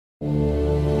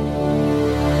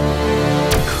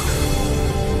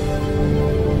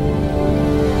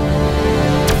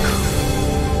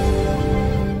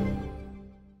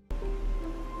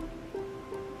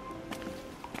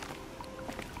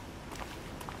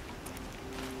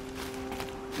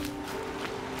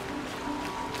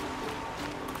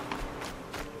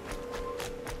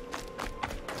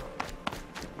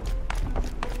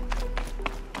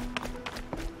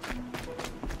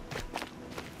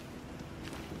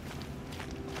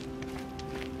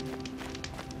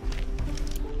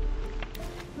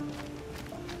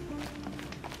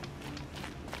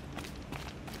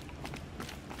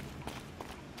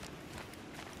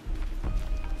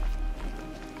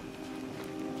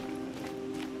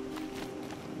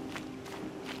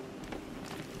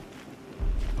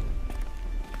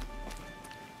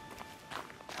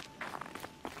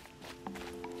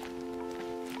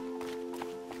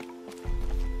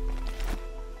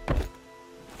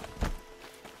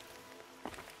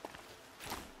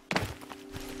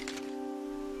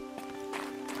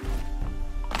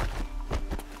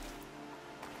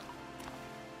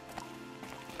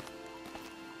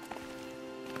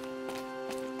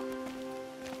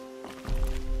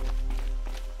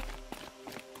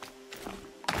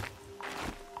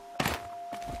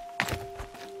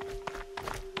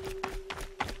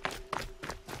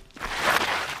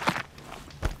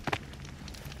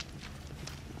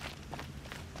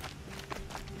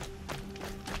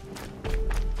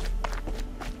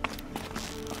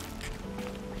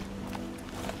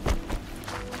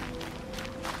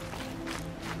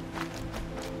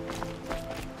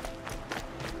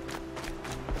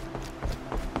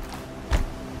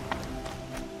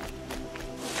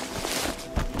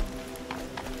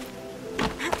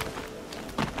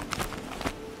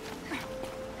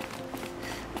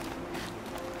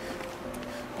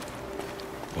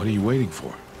What are you waiting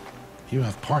for? You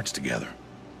have parts together.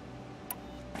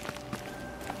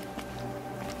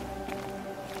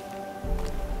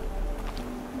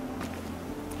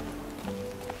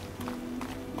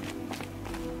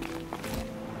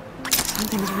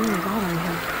 Something's really bothering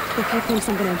him. If he thinks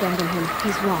I'm gonna abandon him,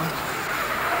 he's wrong.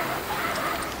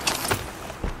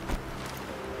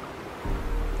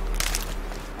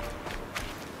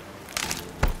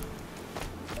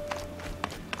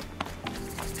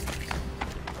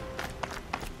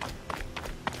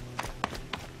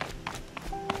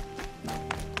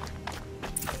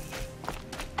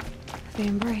 The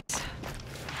embrace.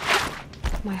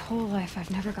 My whole life,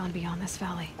 I've never gone beyond this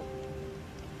valley.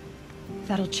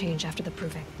 That'll change after the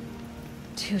proving.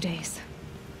 2 days.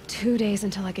 2 days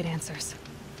until I get answers.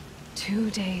 2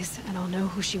 days, and I'll know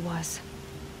who she was.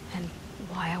 And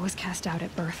why I was cast out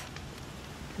at birth.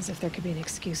 As if there could be an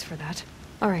excuse for that.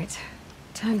 Alright.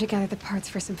 Time to gather the parts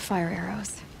for some fire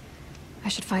arrows. I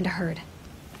should find a herd.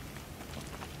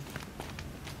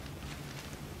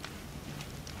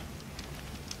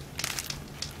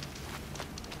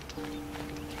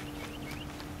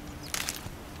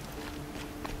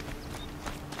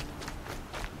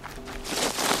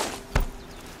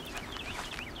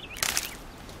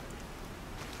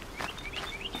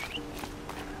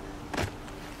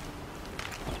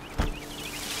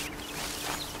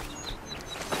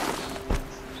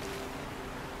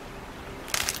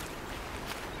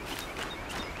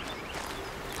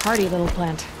 Hardy little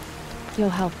plant. You'll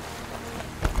help.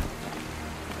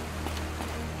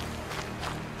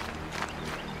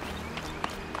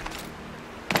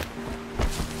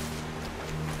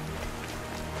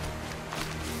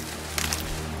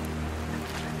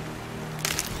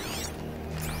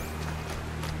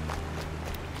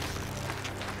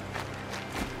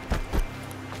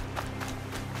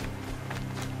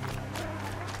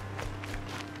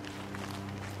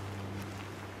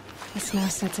 The snow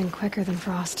sets in quicker than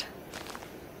frost.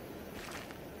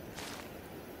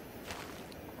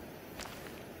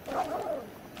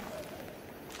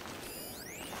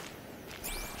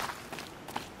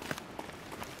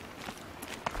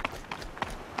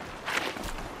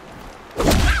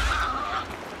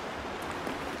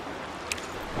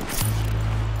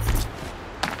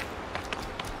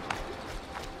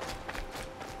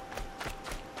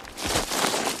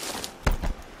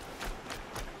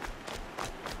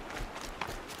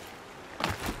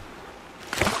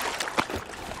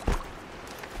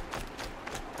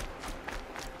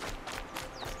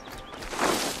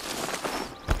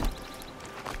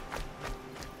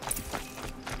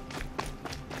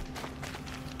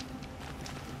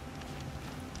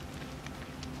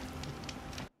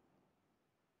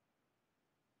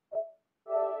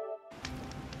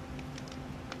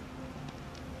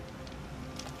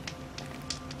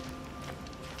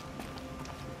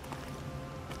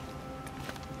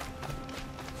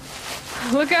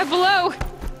 Look out below!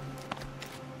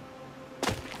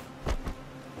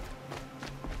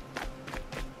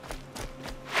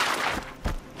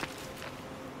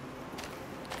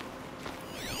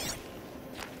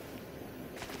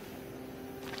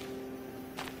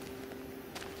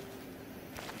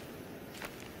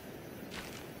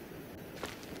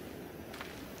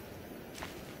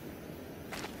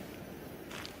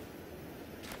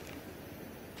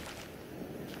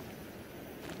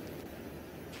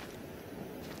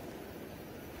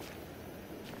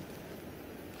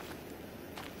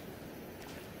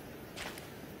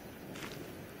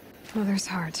 Mother's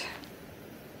heart.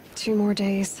 2 more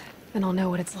days, and I'll know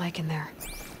what it's like in there.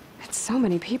 It's so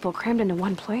many people crammed into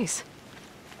one place.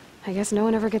 I guess no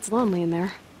one ever gets lonely in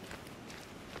there.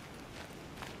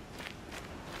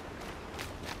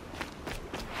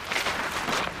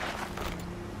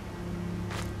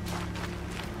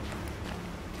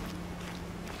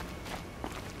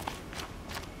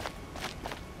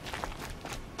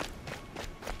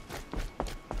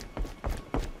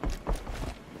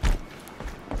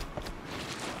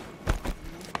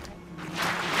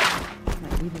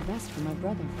 Be the best for my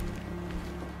brother.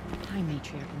 The High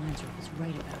Matriarch Lansroof was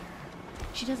right about her.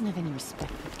 She doesn't have any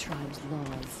respect for the tribe's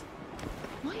laws.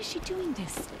 Why is she doing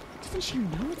this? Doesn't she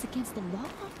know it's against the law?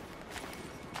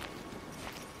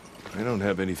 I don't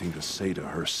have anything to say to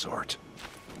her sort.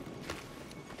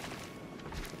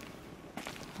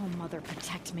 Oh, Mother,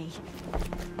 protect me.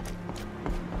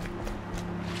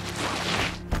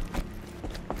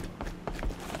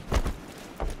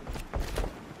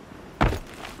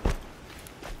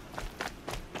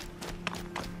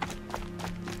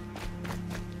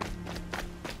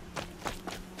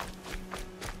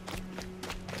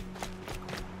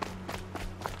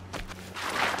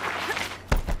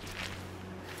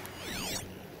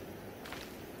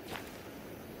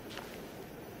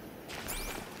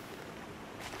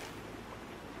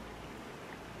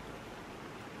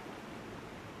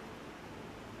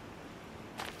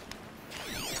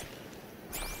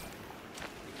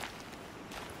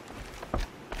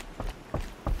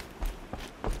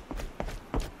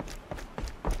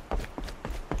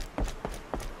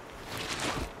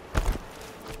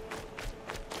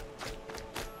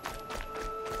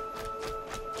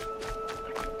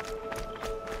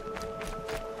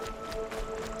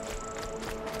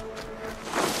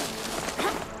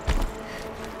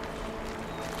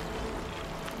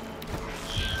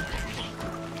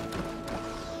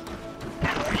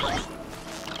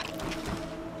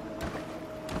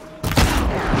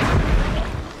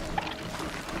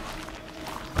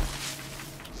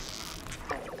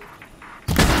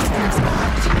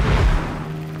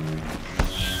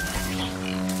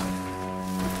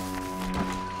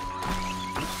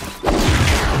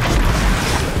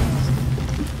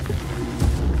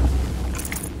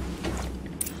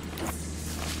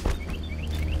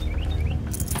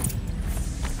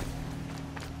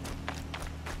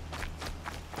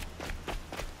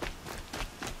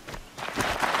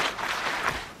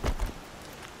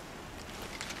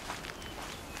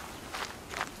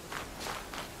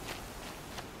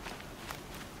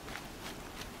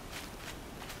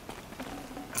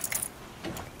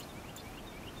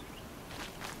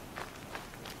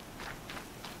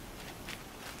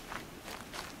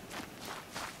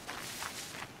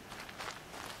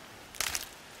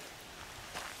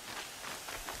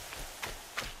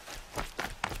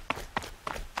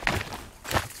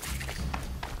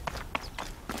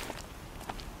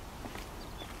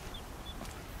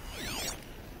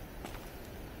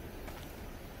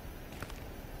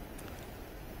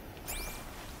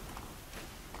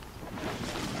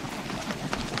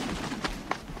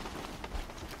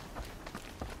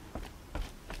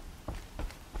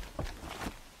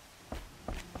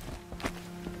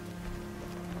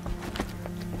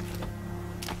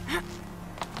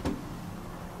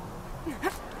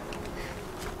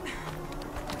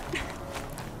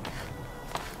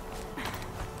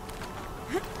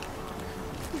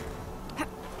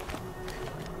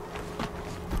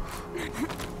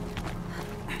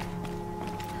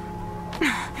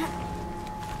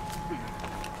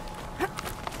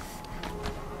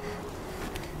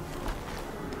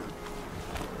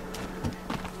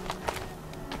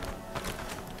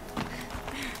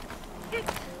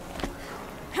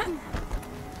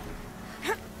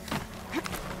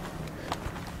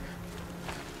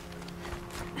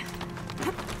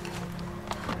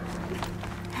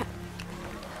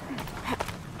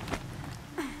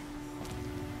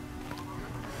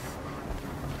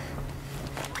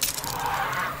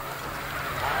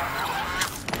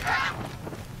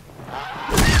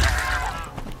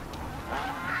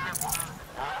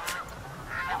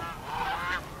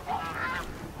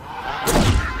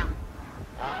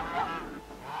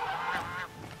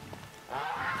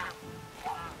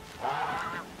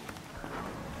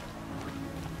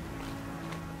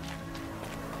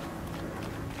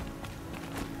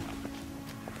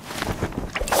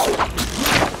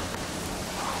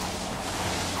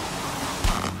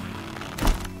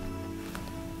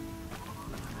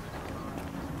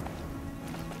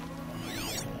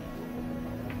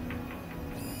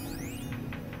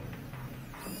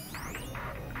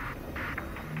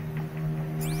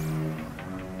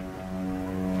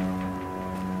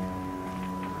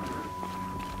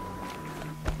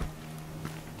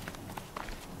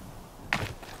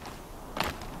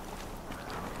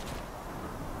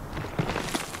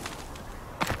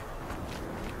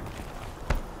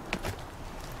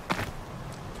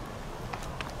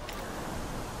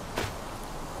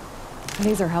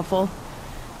 These are helpful.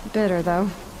 Bitter, though.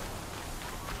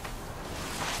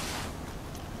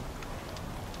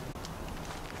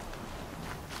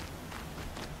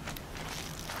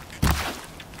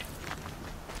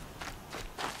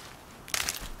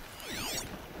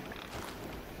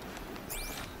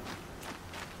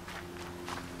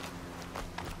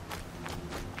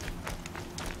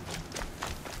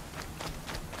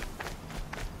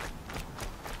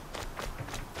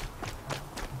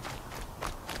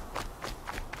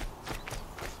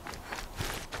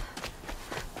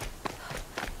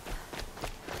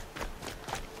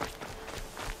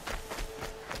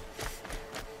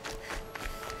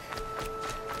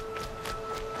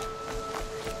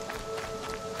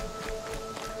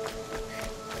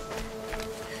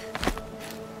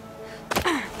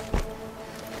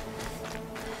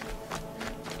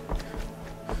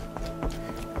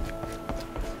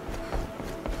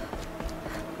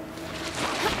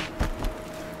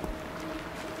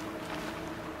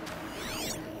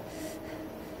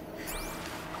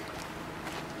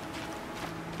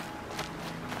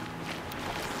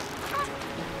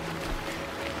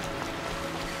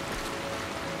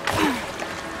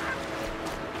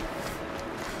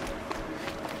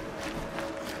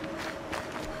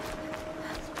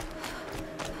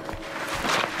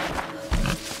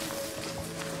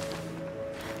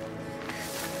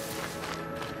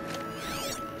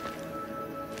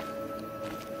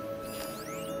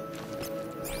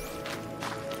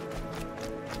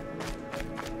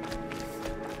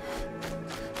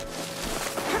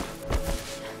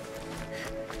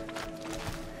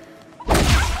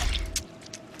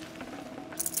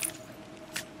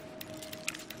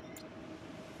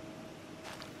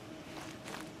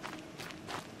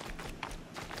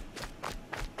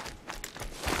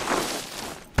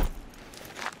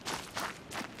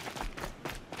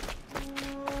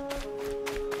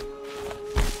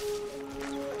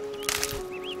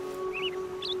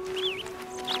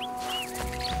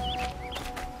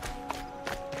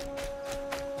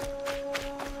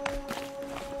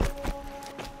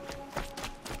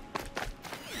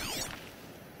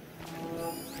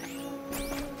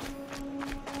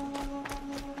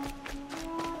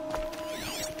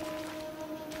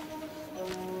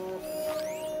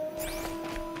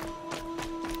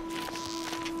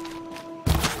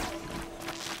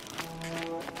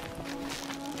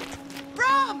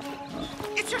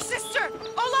 Your sister,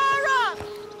 Arana!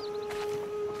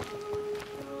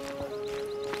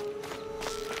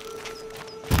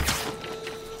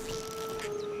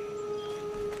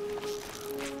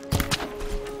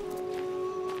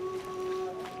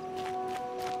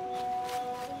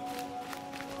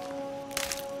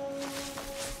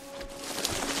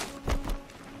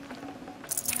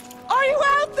 Are you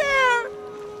out there?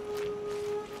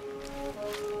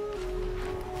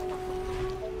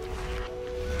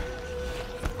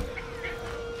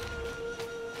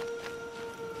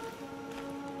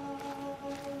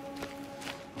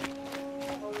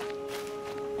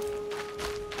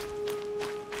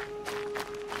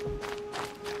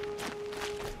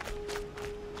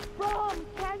 Brom,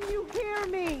 can you hear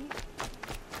me?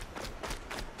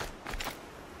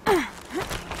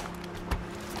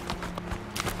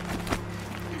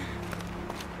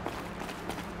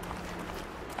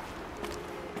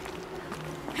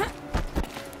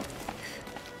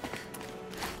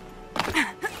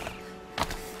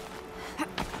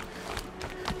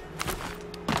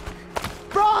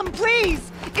 Brom,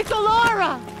 please! It's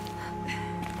Arana!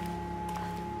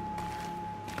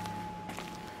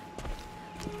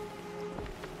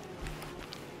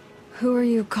 Who are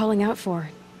you calling out for?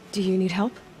 Do you need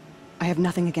help? I have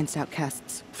nothing against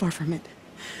outcasts. Far from it.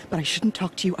 But I shouldn't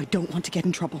talk to you. I don't want to get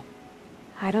in trouble.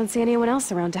 I don't see anyone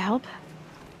else around to help.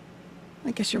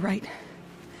 I guess you're right.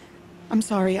 I'm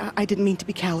sorry. I didn't mean to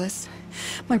be callous.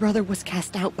 My brother was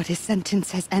cast out, but his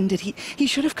sentence has ended. He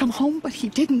should have come home, but he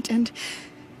didn't, and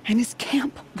his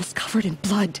camp was covered in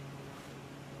blood.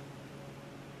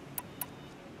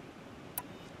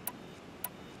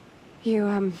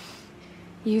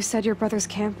 You said your brother's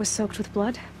camp was soaked with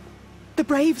blood? The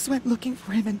Braves went looking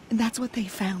for him, and that's what they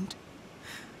found.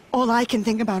 All I can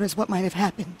think about is what might have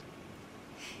happened.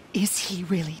 Is he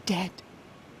really dead?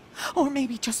 Or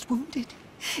maybe just wounded?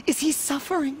 Is he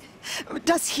suffering?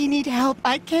 Does he need help?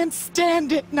 I can't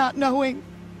stand it not knowing.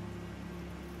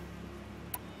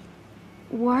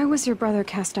 Why was your brother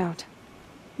cast out?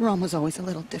 Brom was always a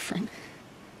little different.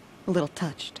 A little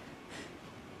touched.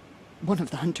 One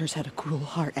of the hunters had a cruel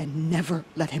heart and never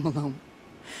let him alone.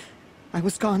 I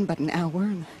was gone but an hour,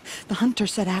 and the hunter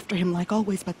set after him like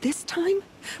always, but this time,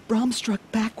 Brom struck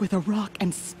back with a rock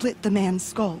and split the man's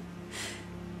skull.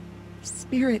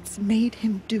 Spirits made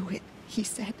him do it. he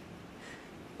said.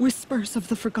 Whispers of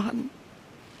the forgotten.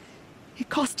 It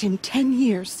cost him 10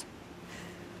 years.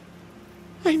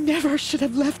 I never should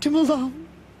have left him alone.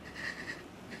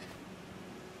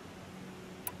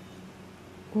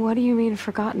 What do you mean,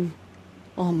 forgotten?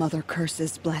 All Mother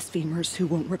curses blasphemers who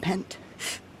won't repent,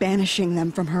 banishing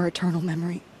them from her eternal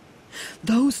memory.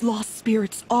 Those lost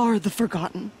spirits are the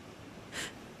forgotten.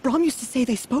 Brom used to say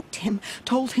they spoke to him,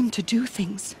 told him to do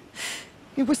things.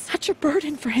 It was such a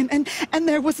burden for him, and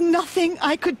there was nothing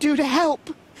I could do to help.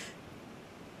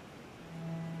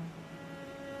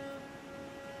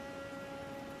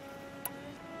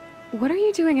 What are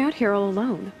you doing out here all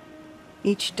alone?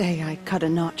 Each day I cut a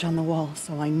notch on the wall,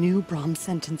 so I knew Brom's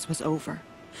sentence was over.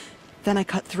 Then I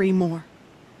cut 3 more,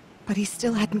 but he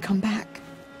still hadn't come back.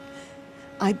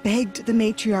 I begged the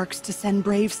matriarchs to send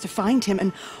braves to find him,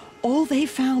 and all they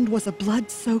found was a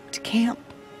blood-soaked camp.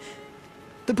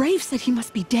 The braves said he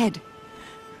must be dead,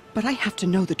 but I have to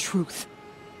know the truth.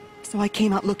 So I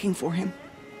came out looking for him.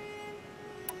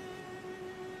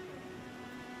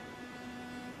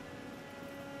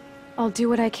 I'll do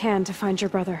what I can to find your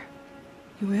brother.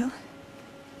 You will?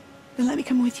 Then let me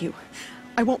come with you.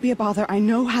 I won't be a bother. I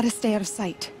know how to stay out of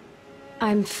sight.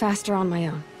 I'm faster on my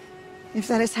own. If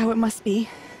that is how it must be,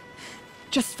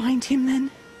 just find him then.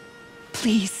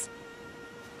 Please.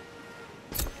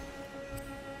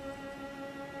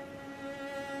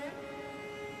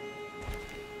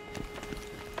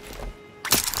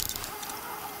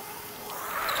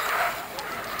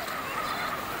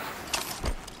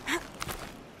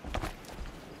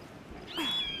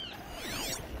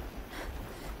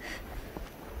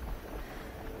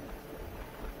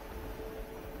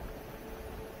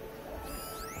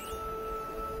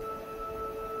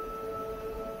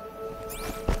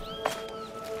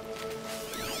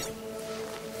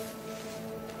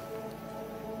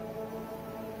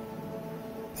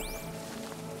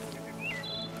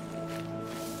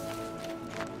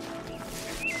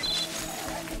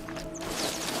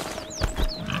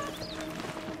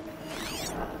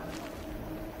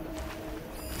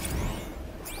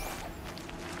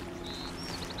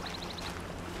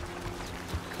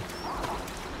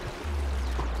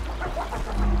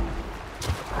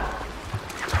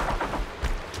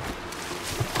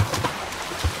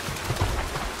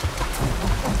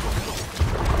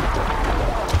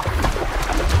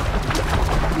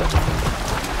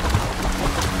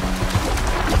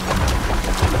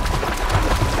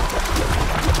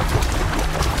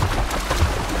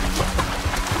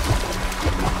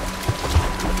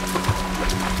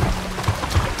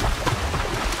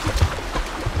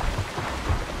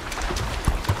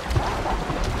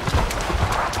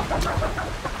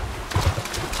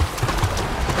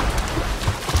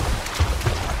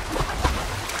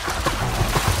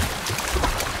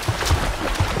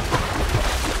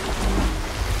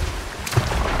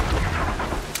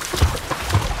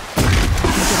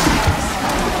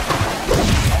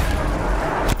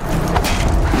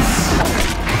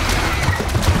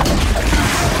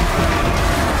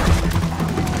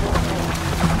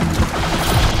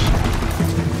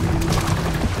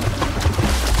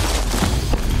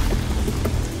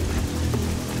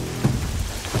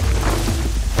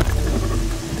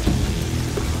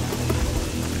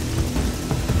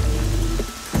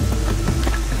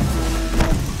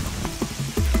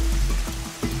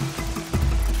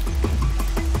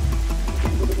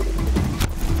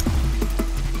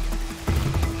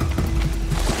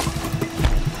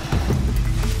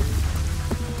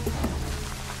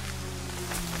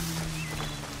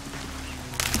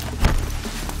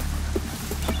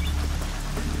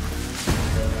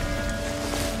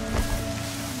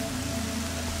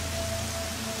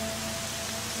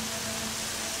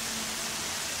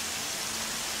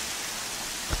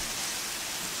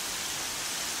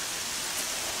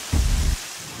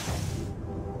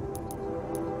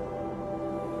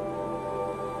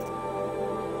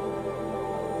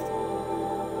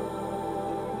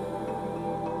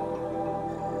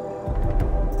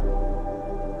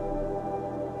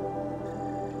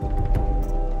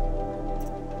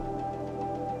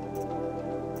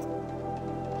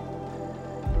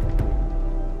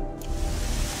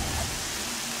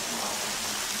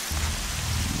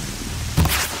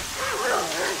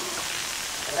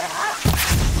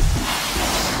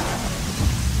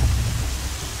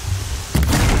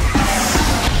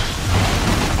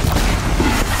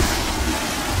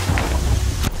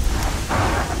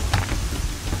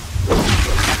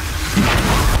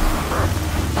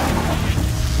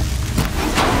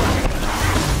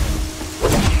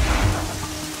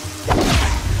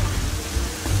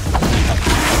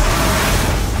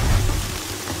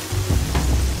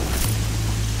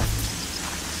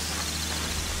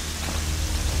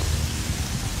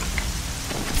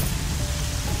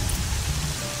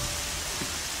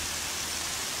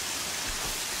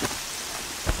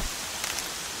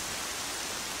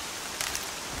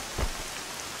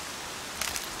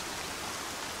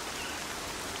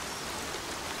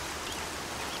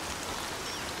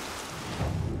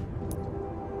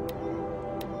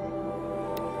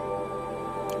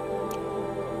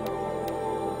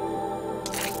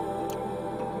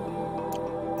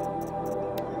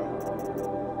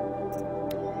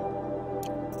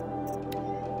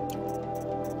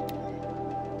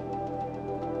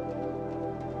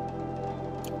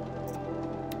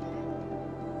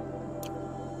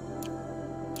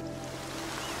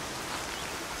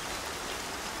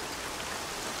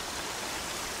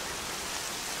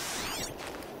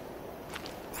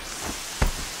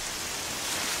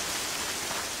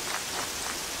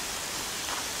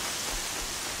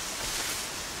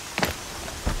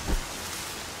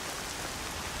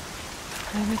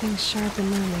 Everything's sharp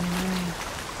and looming in the rain.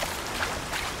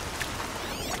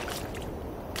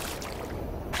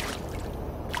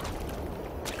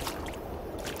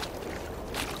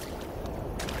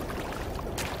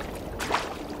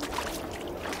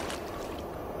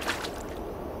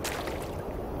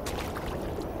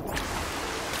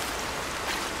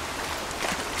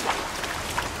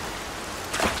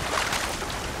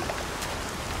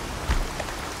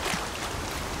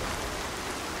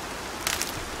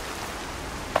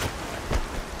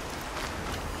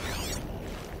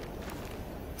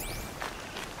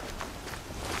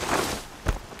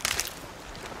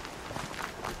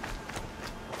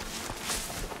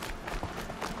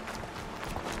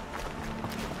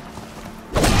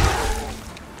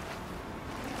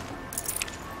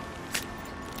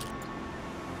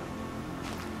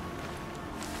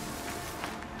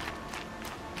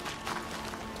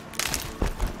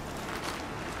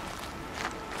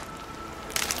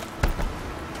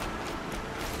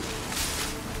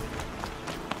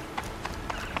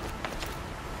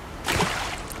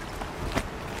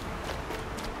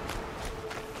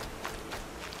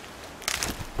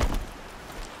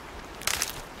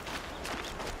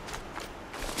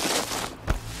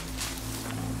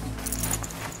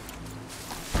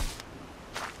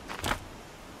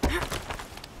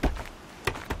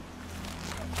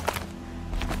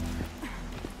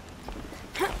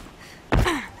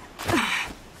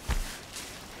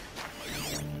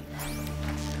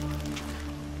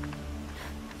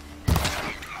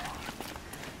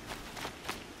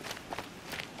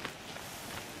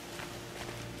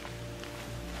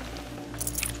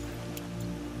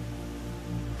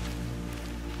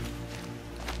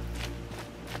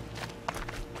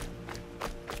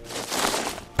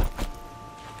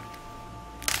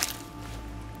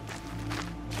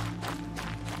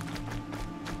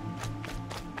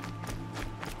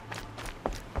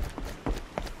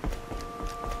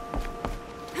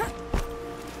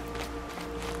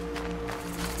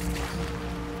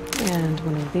 And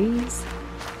one of these.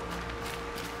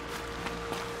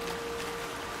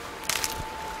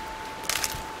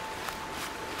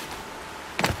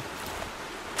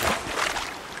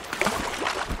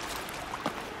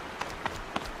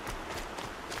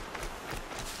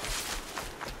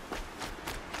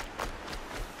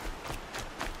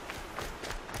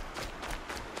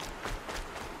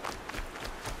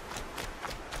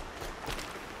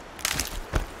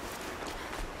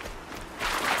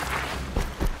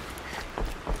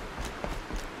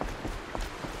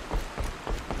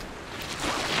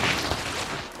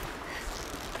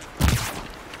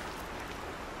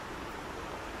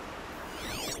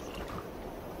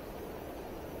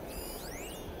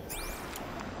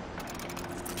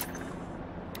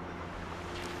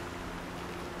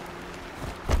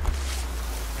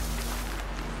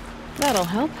 That'll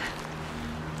help.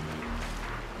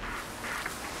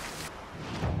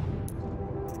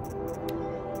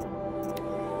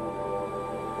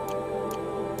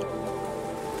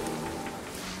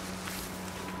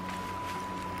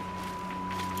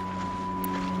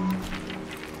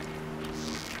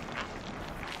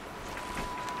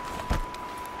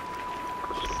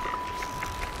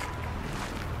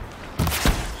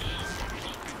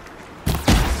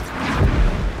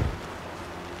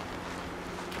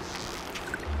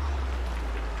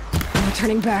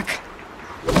 Turning back.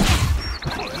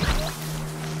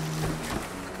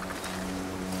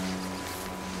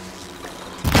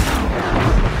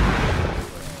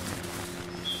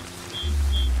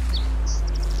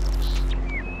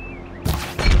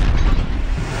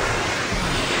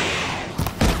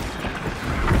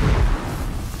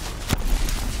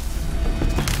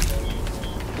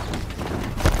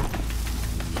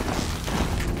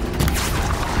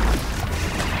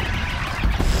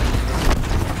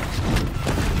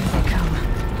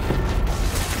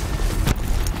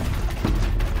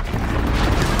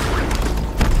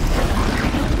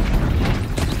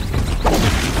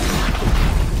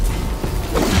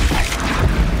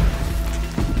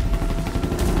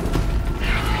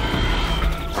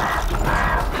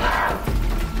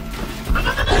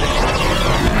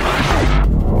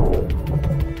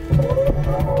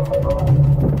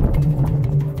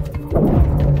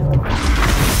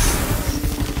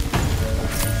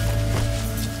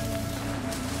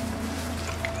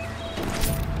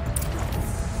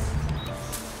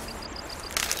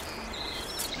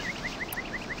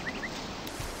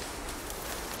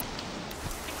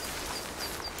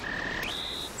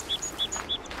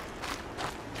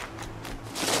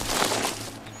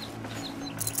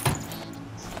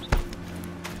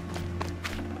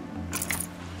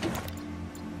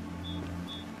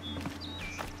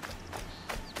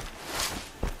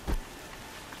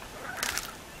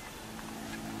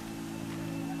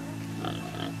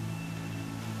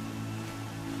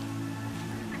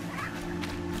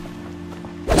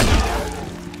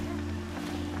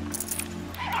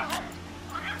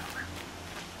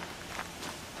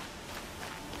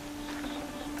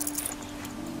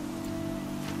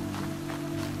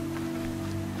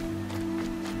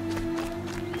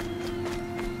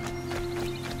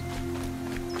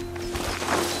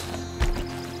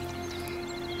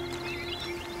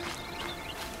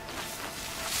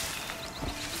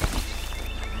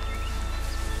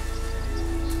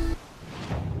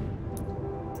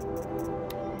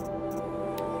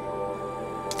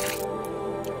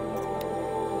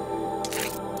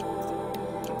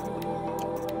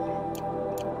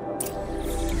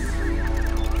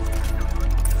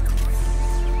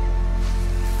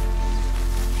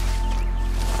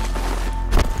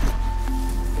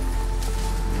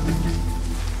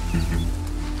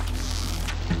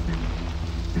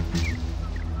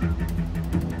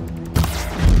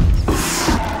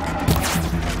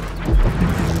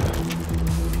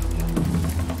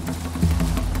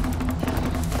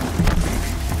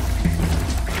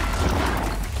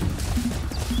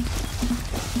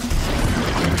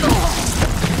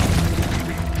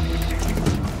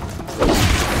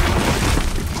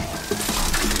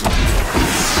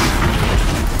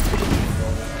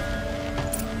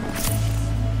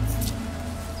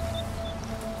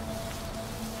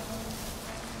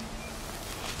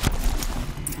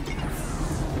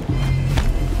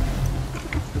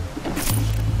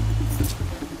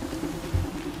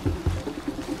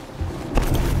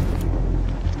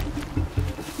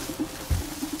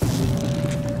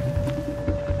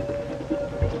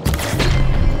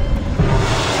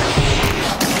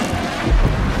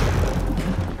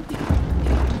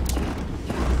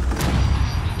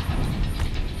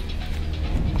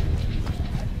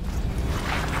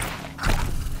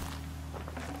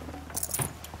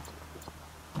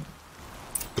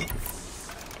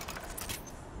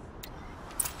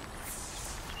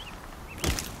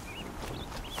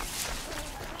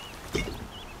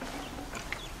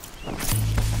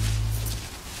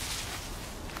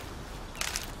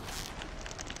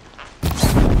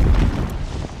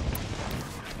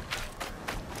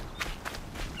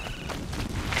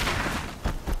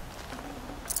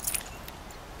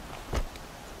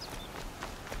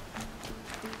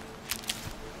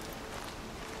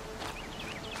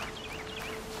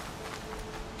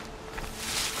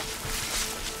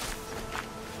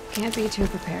 Can't be too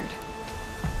prepared.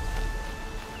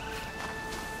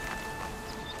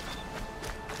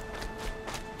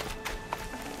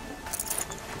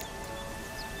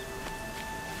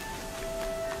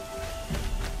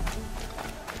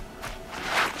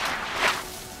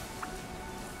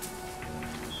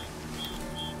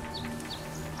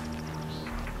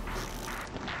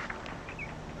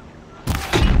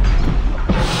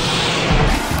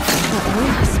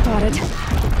 Spotted.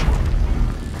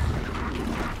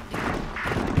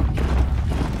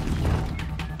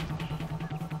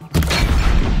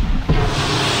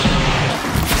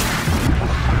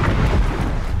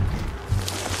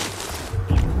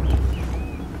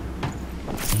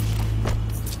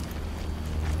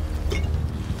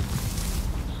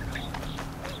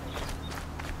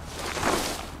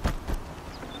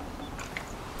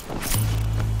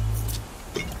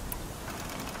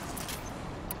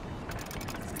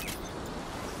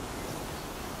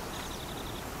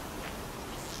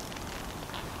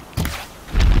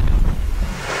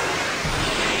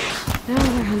 Now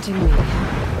they're hunting me.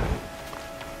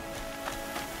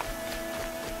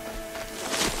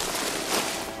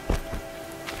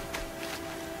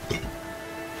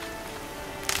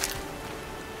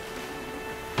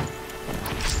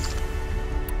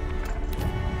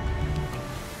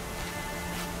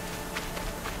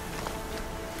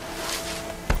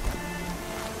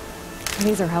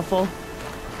 These are helpful.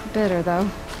 Bitter, though.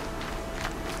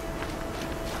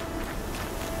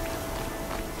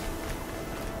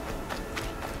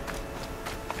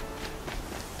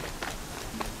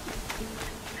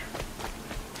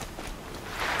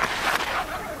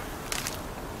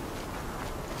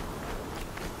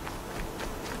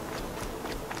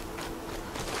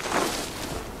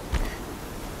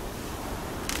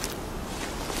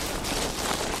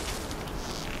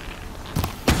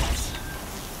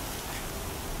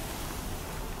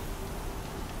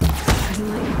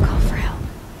 Couldn't let you call for help.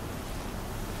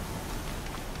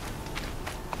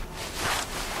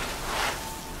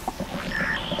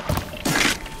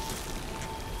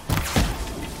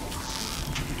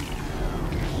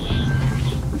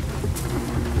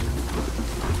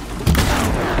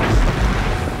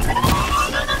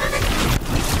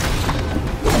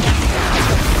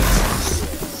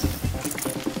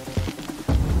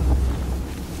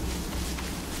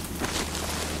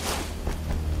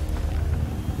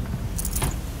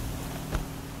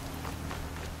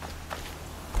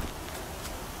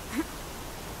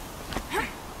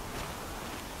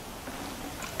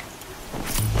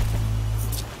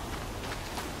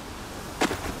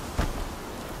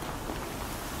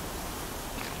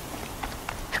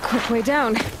 Quick way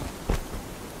down.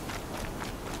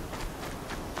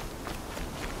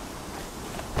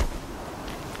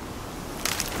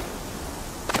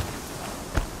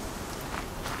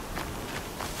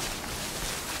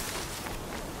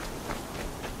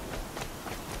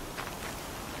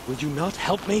 Would you not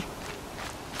help me?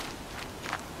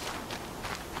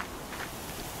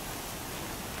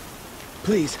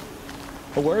 Please,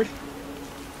 a word?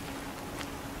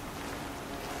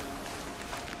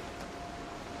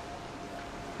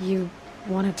 You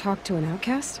want to talk to an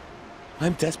outcast?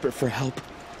 I'm desperate for help,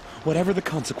 whatever the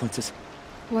consequences.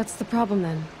 What's the problem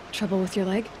then? Trouble with your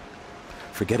leg?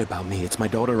 Forget about me, it's my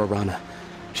daughter Arana.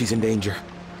 She's in danger.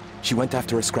 She went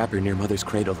after a scrapper near Mother's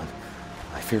cradle, and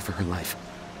I fear for her life.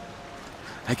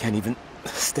 I can't even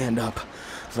stand up,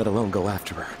 let alone go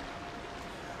after her.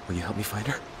 Will you help me find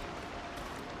her?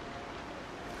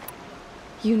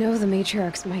 You know the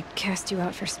matriarchs might cast you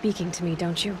out for speaking to me,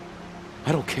 don't you?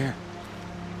 I don't care.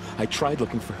 I tried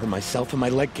looking for her myself and my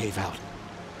leg gave out.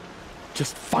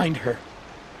 Just find her.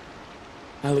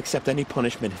 I'll accept any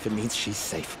punishment if it means she's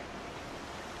safe.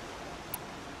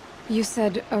 You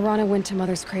said Arana went to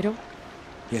Mother's cradle?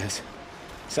 Yes,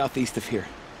 southeast of here.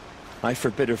 I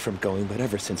forbid her from going, but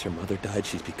ever since her mother died,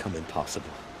 she's become impossible.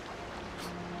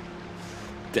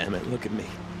 Damn it, look at me.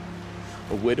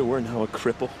 A widower, now a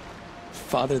cripple.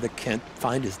 Father that can't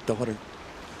find his daughter.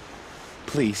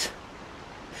 Please,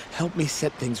 help me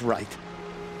set things right.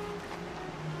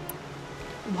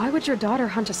 Why would your daughter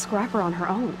hunt a scrapper on her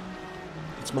own?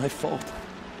 It's my fault.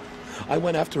 I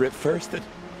went after it first, and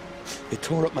it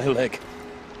tore up my leg.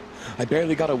 I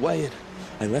barely got away, and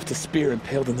I left a spear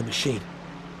impaled in the machine.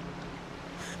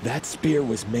 That spear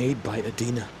was made by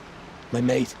Adina, my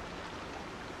mate,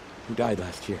 who died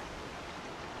last year.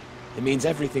 It means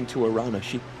everything to Arana.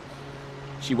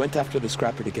 She went after the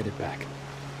scrapper to get it back.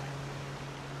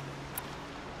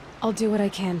 I'll do what I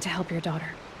can to help your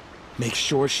daughter. Make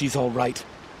sure she's all right.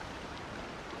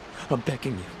 I'm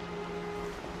begging you.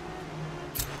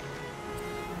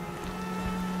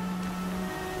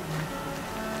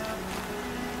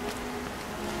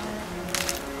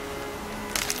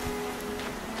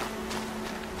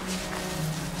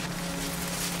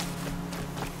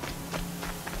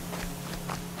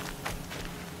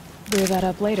 clear that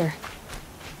up later.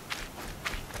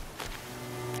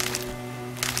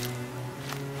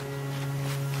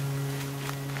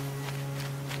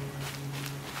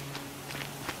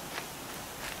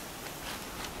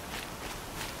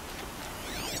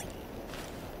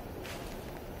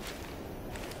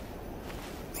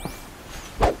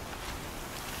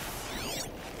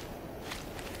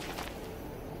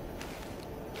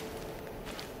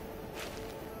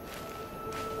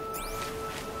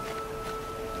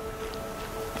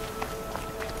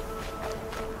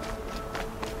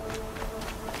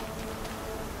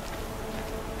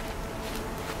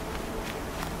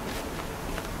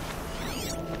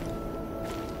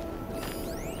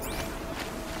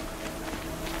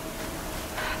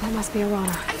 That must be Arana.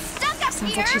 I'm stuck up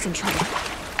Sounds here! like she's in trouble.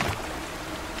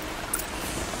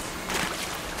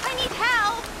 I need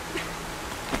help!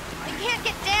 I can't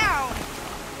get down!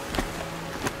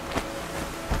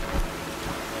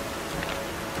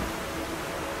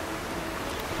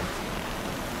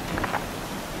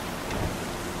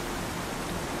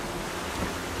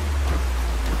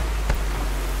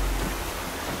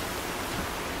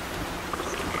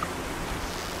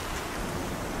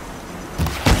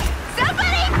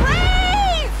 Somebody,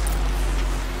 please!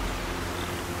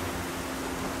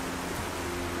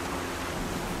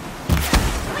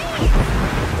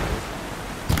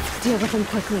 Deal with him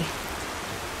quickly.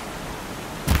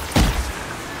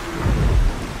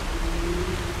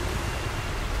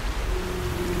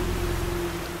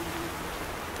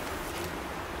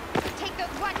 Take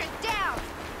those watchers down!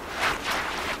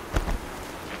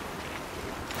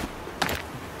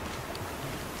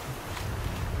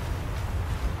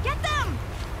 Get them!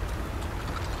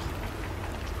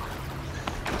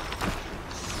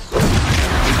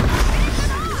 Finish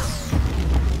them off!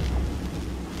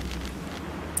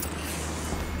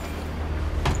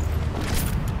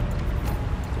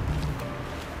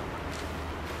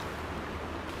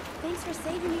 Thanks for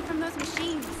saving me from those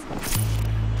machines.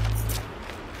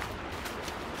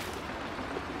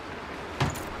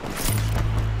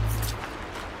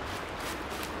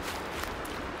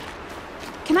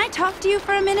 Can I talk to you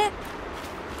for a minute?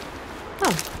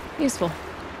 Oh, useful.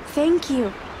 Thank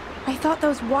you. I thought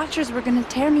those watchers were gonna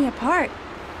tear me apart.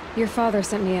 Your father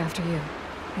sent me after you.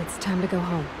 It's time to go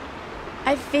home.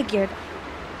 I figured.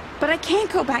 But I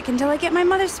can't go back until I get my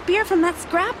mother's spear from that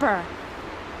scrapper.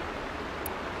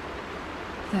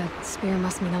 That spear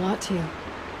must mean a lot to you.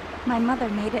 My mother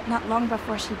made it not long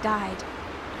before she died.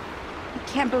 I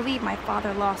can't believe my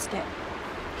father lost it.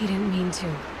 He didn't mean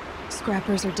to.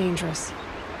 Scrappers are dangerous.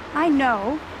 I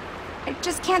know. I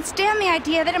just can't stand the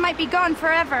idea that it might be gone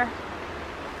forever.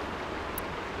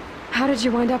 How did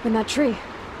you wind up in that tree?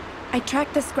 I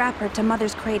tracked the scrapper to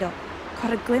Mother's cradle.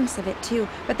 Caught a glimpse of it too,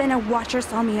 but then a watcher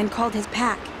saw me and called his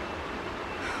pack.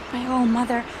 My oh,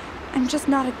 Mother, I'm just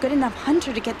not a good enough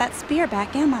hunter to get that spear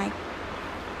back, am I?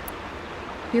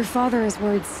 Your father is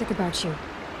worried sick about you.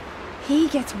 He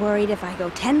gets worried if I go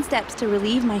 10 steps to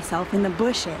relieve myself in the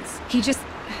bushes. He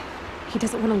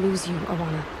doesn't want to lose you,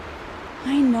 Arana.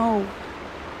 I know,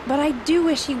 but I do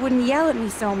wish he wouldn't yell at me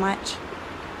so much.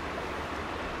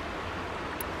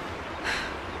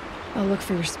 I'll look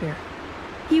for your spear.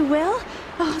 You will?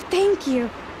 Oh, thank you.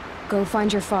 Go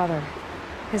find your father.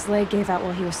 His leg gave out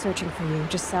while he was searching for you,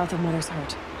 just south of Mother's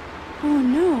Heart. Oh,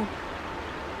 no.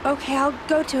 Okay, I'll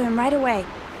go to him right away.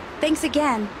 Thanks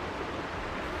again.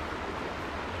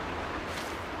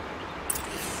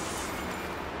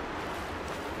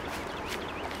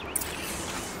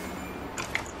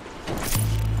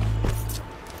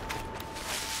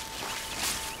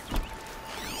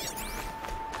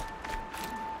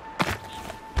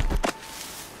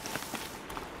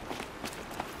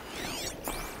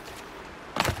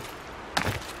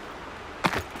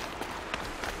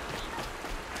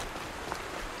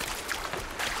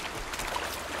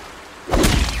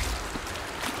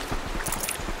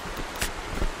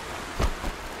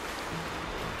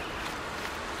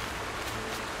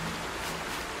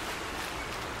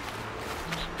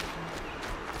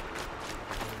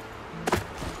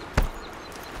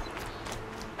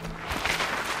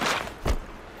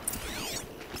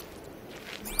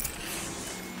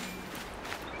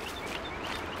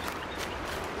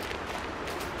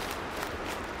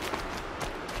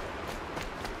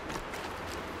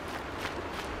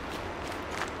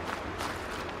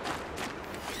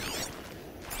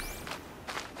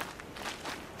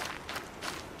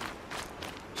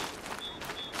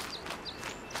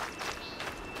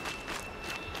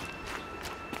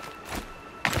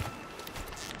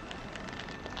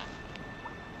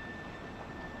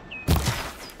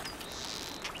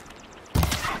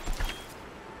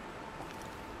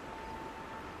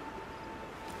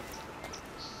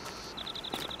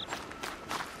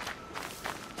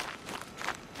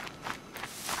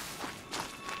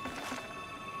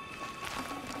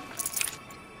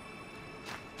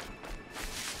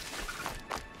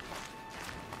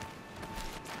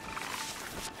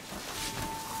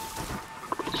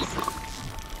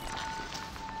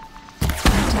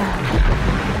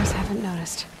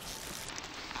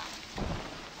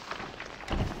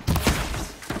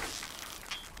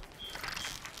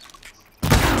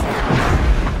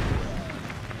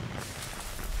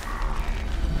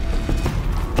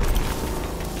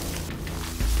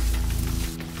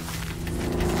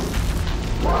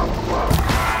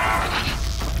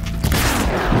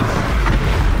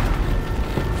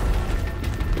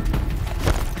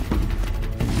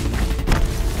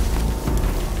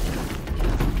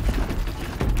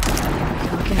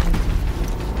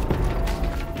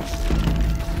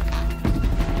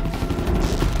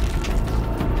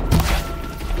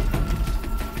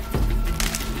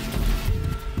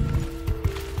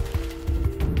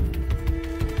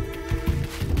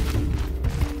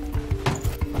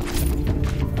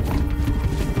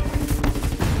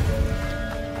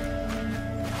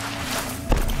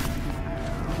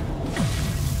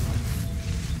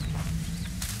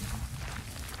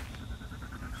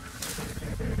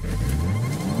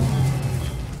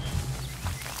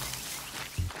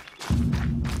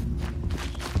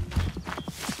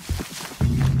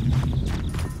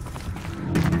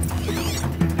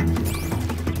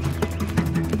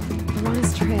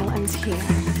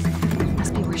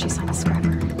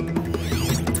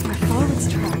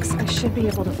 be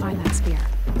able to find that spear.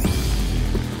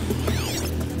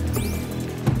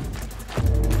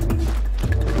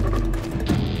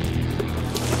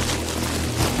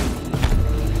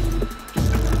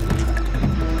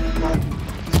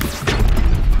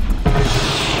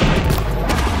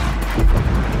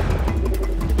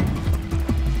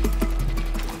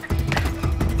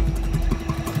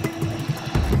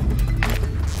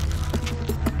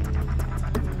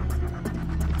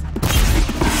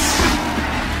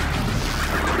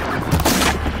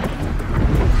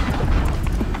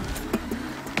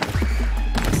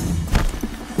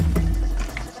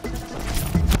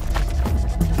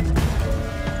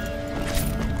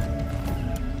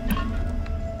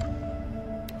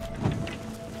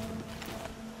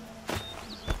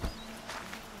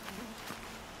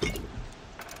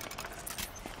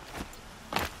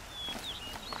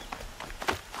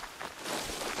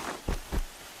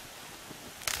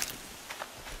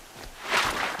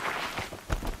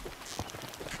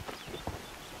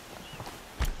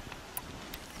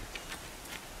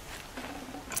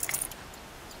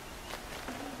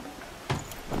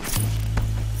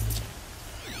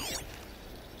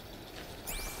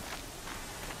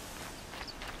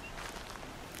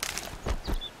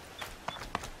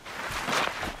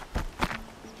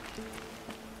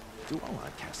 Do all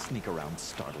outcasts sneak around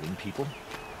startling people?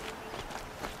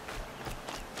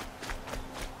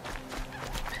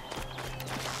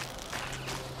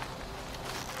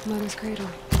 Mother's cradle.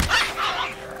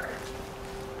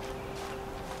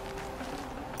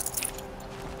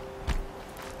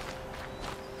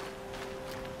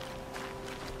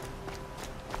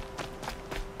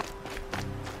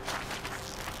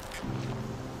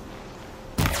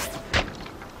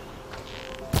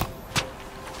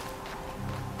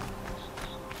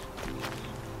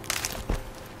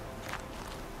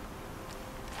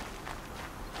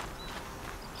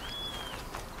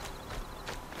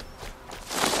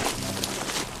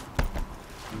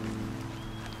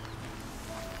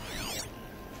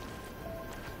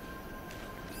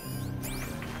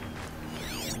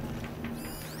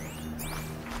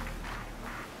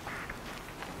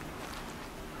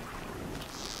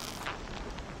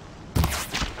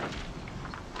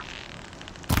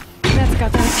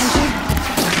 Got their attention?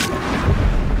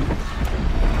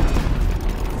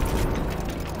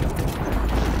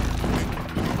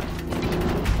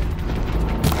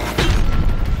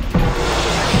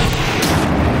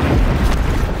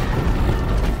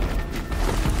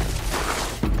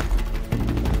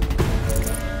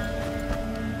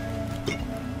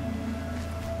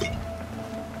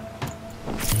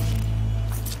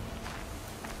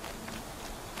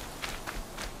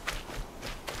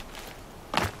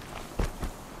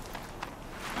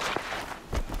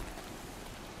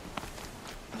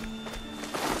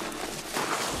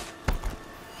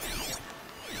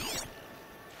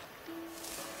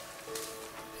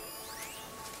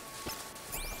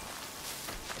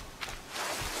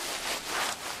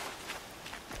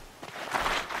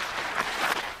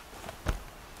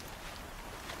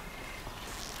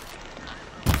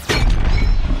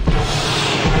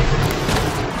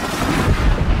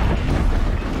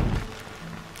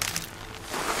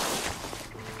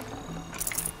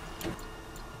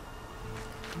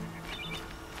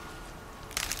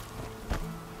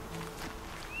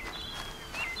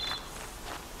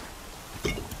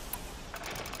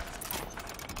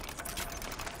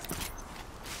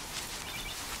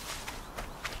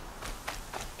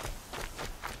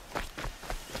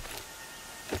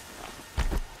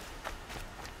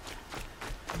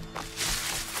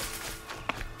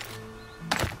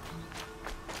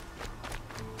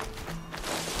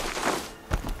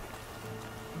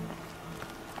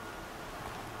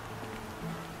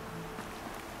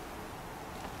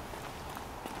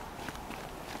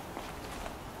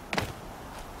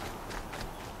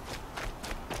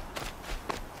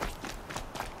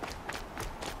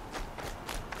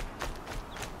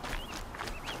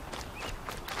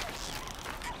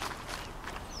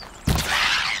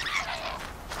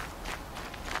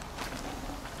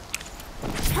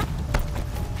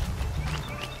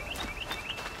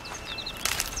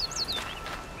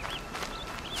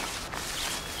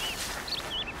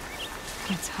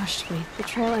 It's hushed me. The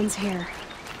trail ends here.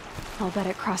 I'll bet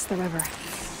it crossed the river.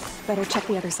 Better check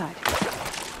the other side.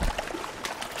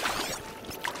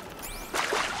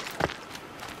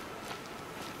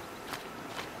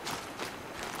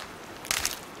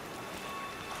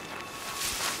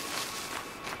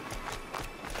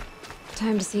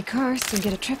 Time to see Karst and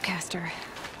get a tripcaster.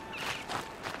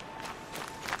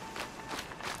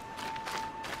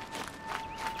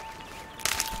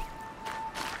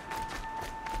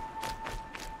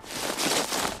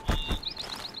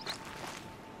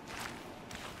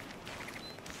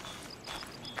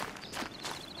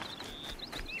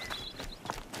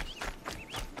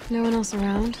 No one else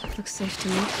around. Looks safe to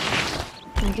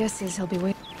me. My guess is he'll be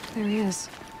waiting. There he is.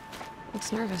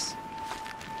 Looks nervous.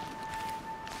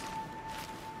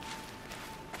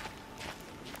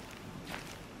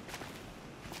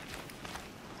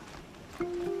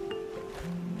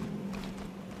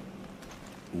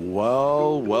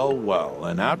 Well, well, well.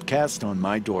 An outcast on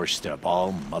my doorstep.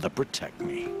 All mother protect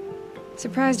me.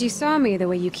 Surprised you saw me the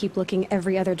way you keep looking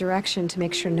every other direction to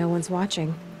make sure no one's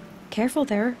watching. Careful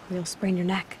there, or you'll sprain your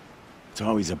neck. It's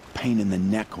always a pain in the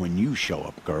neck when you show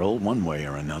up, girl, one way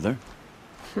or another.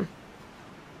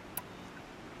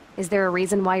 Is there a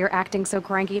reason why you're acting so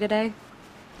cranky today?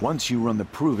 Once you run the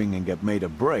proving and get made a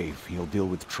brave, you'll deal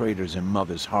with traitors in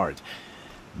Mother's Heart.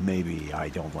 Maybe I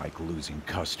don't like losing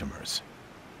customers.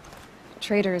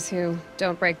 Traitors who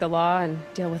don't break the law and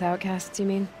deal with outcasts, you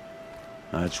mean?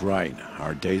 That's right.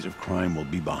 Our days of crime will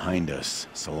be behind us,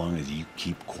 so long as you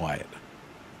keep quiet.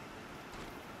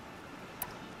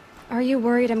 Are you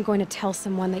worried I'm going to tell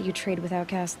someone that you trade with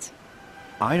outcasts?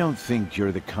 I don't think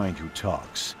you're the kind who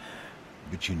talks,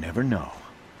 but you never know.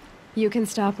 You can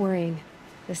stop worrying.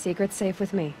 The secret's safe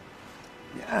with me.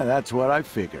 Yeah, that's what I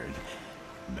figured,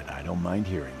 but I don't mind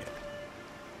hearing it.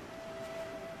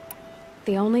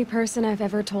 The only person I've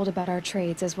ever told about our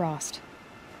trades is Rost.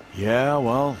 Yeah,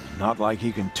 well, not like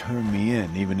he can turn me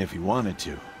in, even if he wanted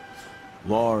to.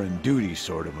 Law and duty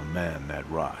sort of a man, that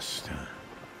Rost.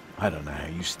 I don't know how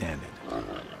you stand it.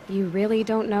 You really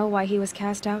don't know why he was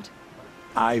cast out?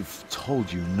 I've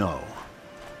told you no.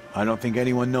 I don't think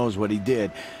anyone knows what he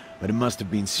did, but it must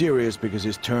have been serious because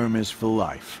his term is for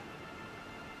life.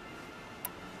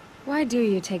 Why do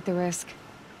you take the risk,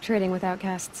 trading with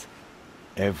outcasts?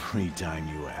 Every time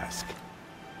you ask.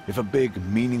 If a big,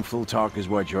 meaningful talk is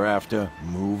what you're after,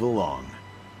 move along.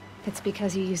 It's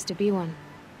because you used to be one,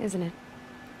 isn't it?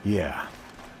 Yeah.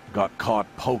 Got caught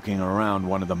poking around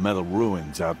one of the metal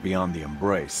ruins out beyond the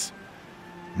Embrace.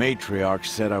 Matriarch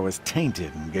said I was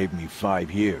tainted and gave me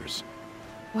 5 years.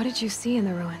 What did you see in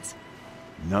the ruins?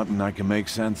 Nothing I can make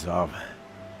sense of.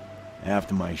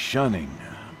 After my shunning,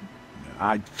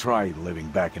 I tried living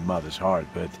back in Mother's Heart,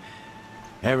 but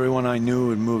everyone I knew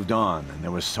had moved on, and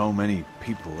there were so many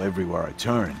people everywhere I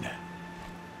turned.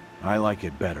 I like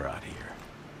it better out here.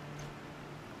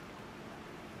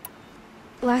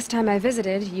 Last time I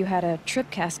visited, you had a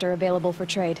tripcaster available for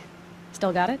trade.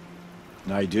 Still got it?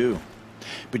 I do.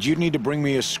 But you'd need to bring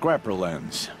me a scrapper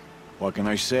lens. What can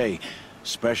I say?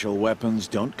 Special weapons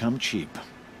don't come cheap.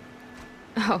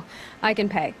 Oh, I can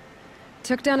pay.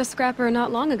 Took down a scrapper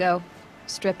not long ago.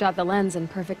 Stripped out the lens in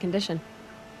perfect condition.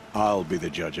 I'll be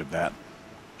the judge of that.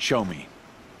 Show me.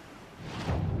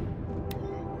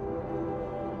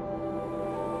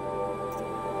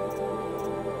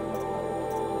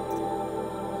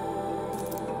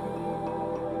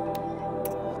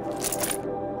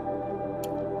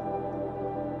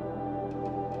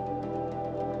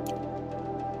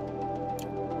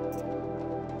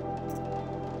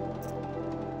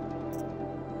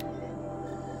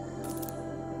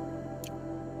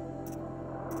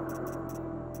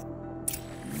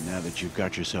 Now that you've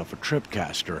got yourself a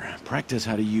tripcaster, practice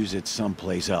how to use it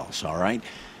someplace else, all right?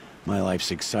 My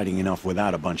life's exciting enough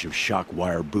without a bunch of shock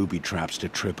wire booby traps to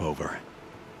trip over.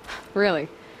 Really?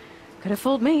 Could have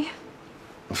fooled me.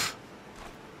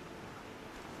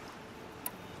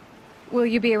 Will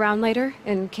you be around later,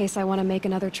 in case I want to make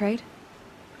another trade?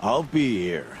 I'll be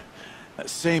here.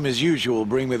 Same as usual,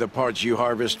 bring me the parts you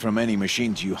harvest from any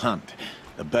machines you hunt.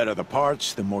 The better the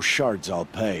parts, the more shards I'll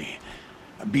pay.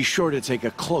 Be sure to take a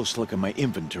close look at my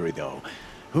inventory, though.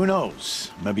 Who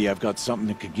knows? Maybe I've got something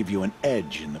that could give you an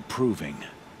edge in the proving.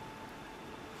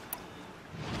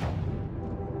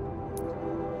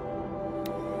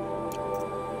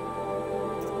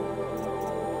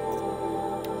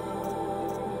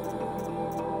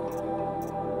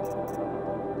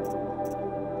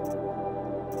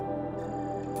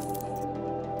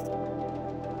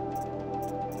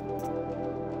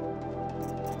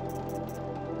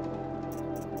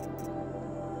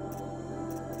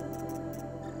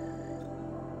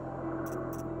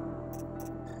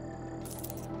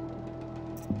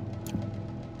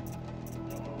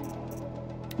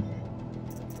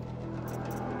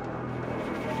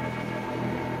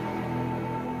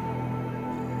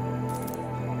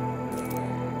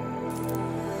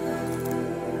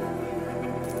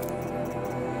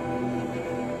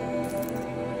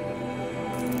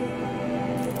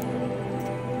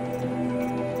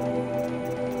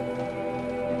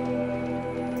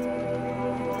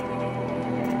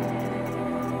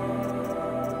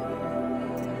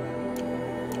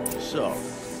 So,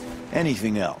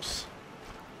 anything else?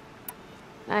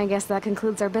 I guess that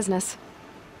concludes our business.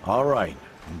 All right.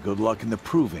 And good luck in the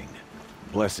proving.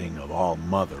 Blessing of All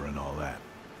Mother and all that.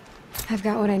 I've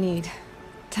got what I need.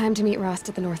 Time to meet Rost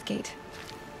at the North Gate.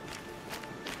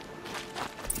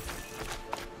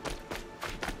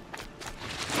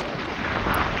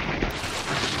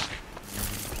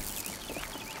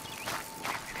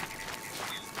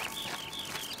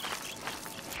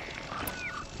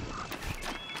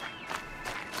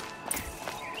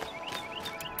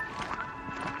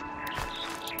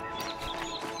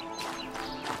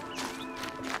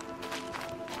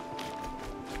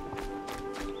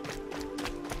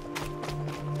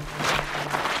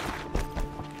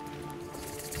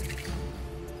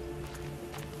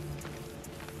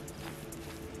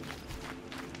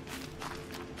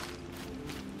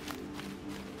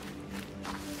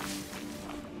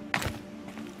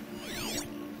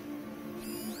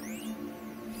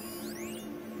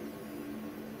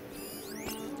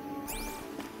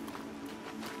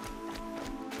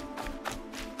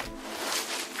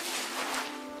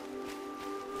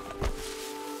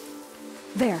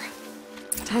 There.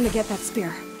 Time to get that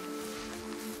spear.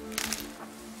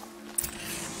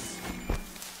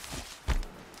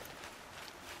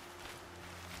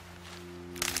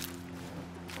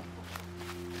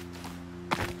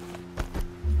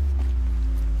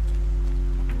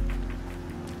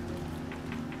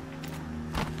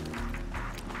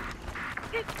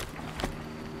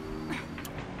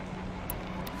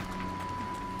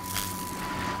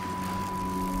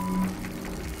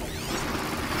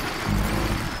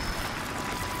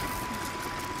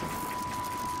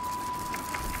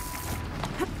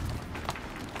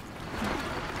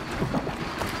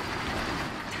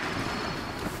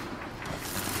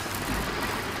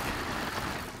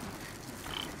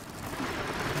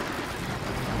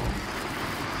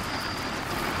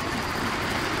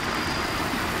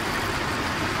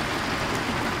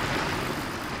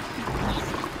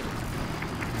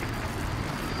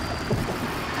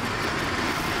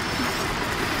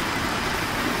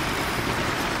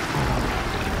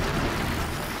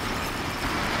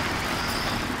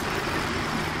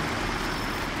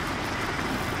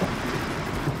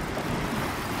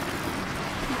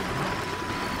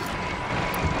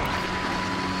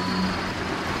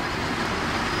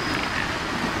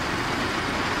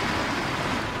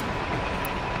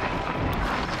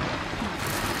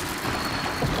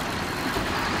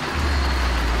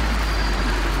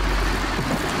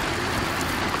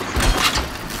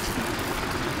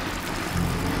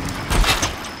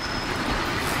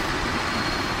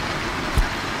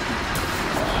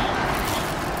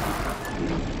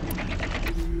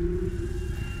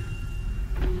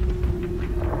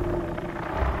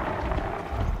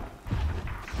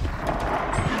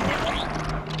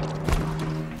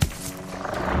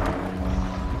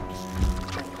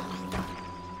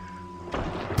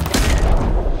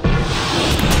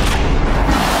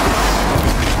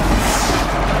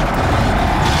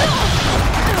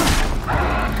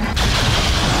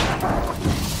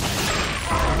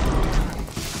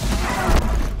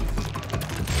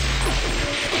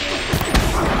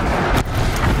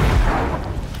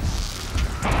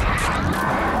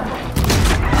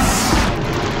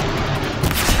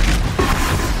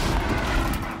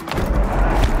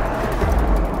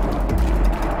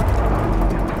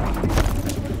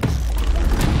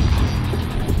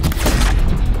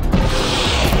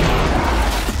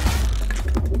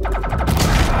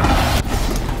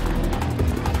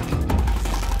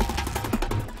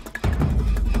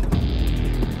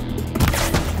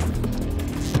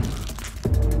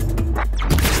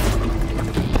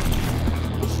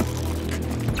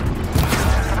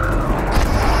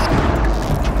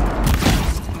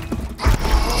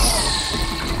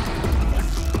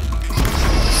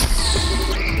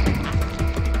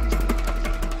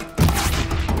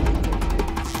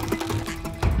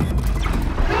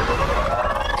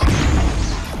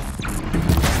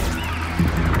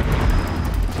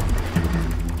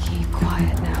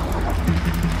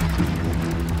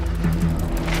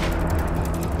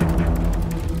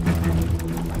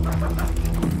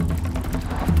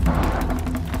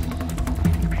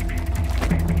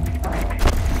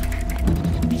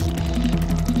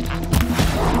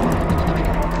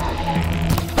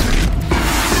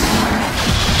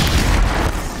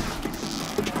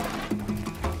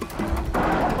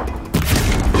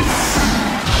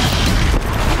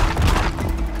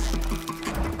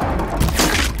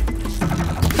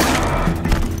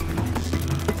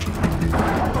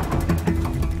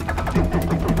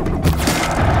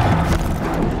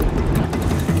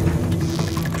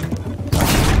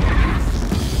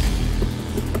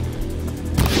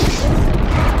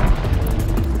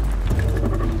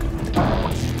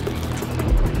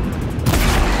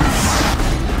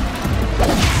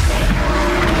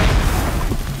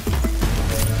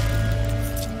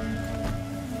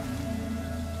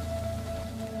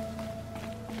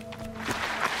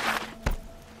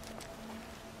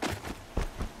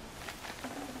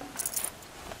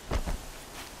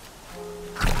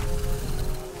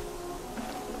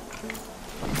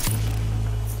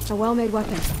 A well-made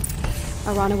weapon.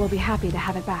 Arana will be happy to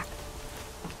have it back.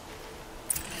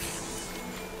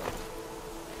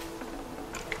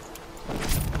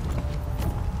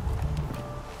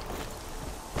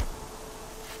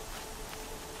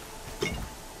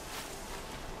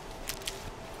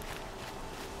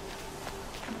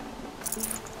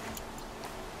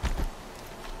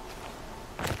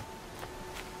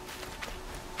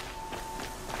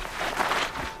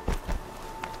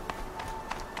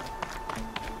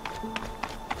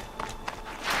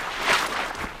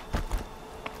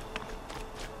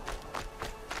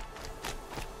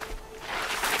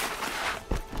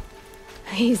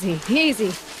 Easy,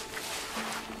 easy.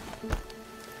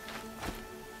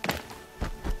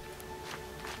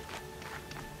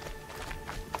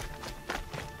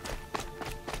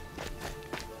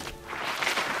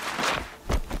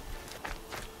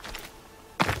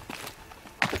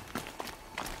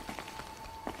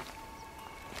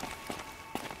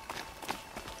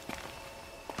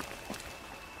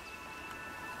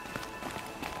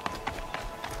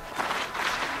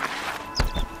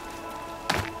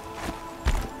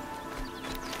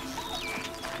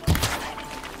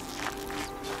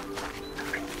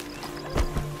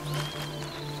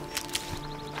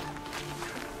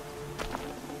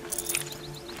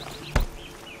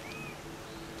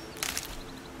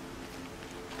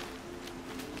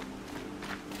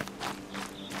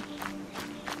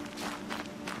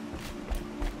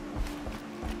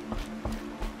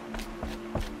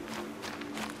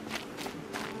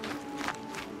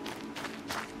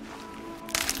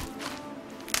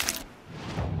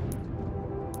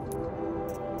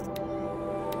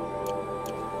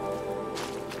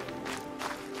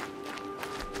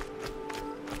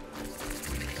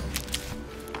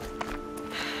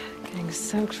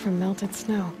 Soaked from melted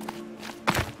snow.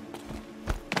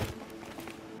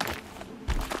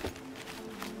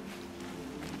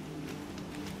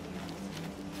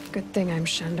 Good thing I'm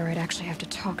shunned, or I'd actually have to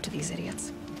talk to these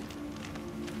idiots.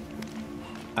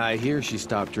 I hear she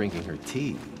stopped drinking her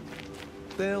tea.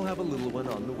 They'll have a little one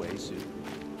on the way soon.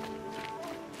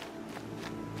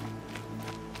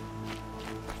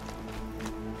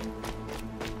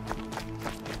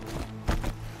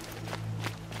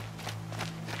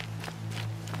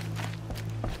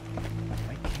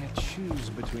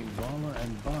 Between Vala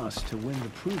and Boss to win the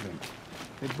proving.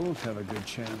 They both have a good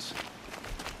chance.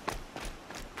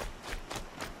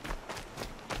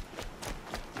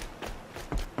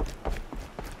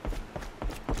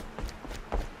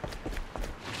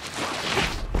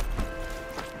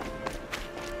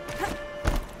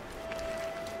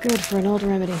 Good for an old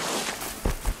remedy.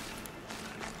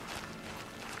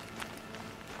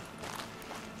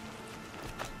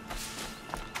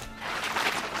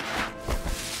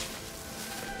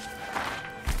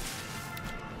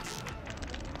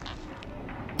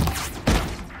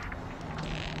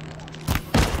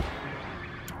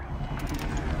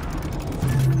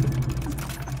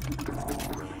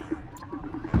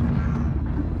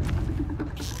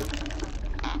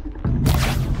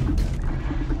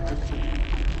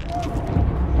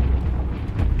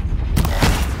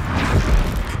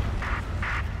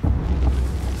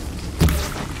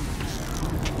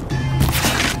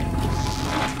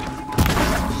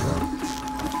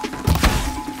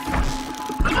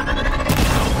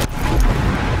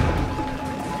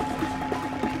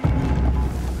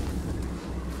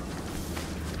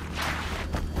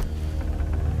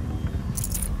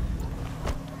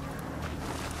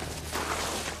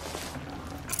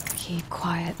 Keep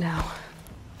quiet now.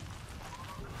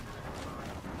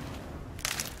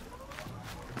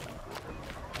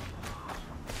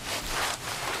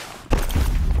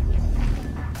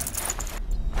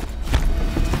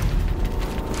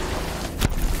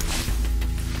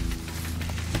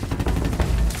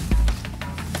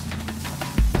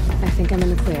 I think I'm in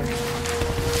the clear.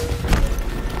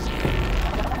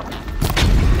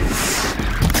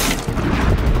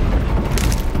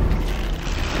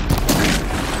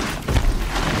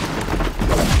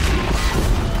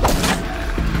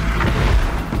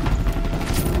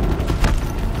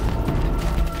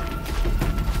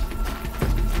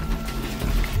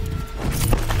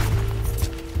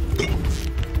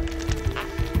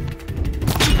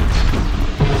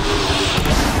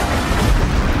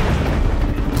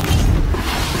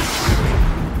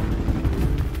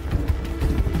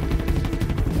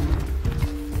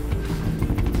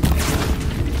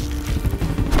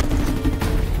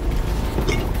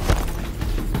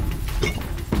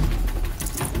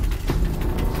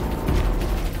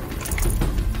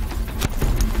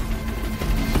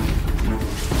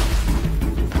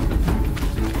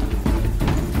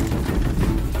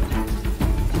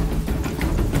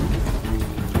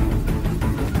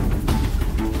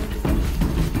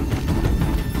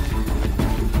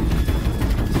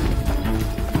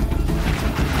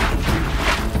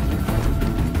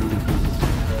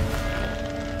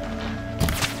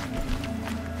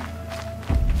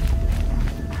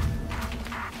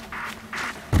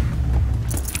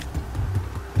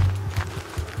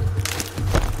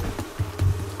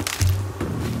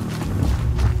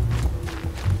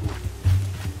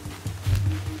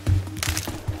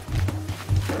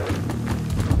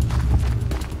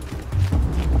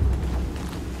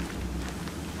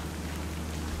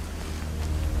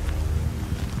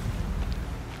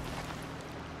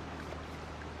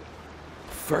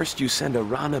 First you send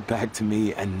Arana back to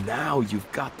me, and now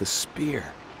you've got the spear.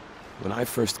 When I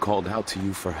first called out to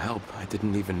you for help, I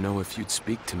didn't even know if you'd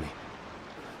speak to me.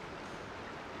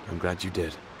 I'm glad you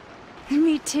did.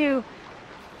 Me too.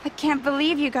 I can't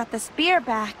believe you got the spear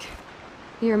back.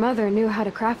 Your mother knew how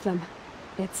to craft them.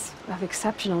 It's of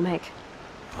exceptional make.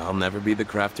 I'll never be the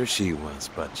crafter she was,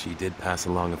 but she did pass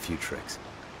along a few tricks.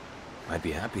 I'd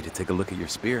be happy to take a look at your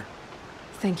spear.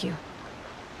 Thank you.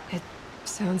 It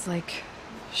sounds like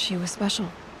she was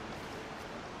special.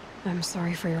 I'm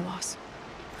sorry for your loss.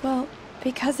 Well,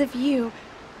 because of you,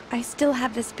 I still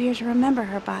have the spear to remember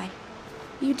her by.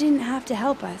 You didn't have to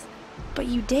help us, but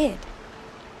you did.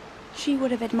 She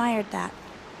would have admired that.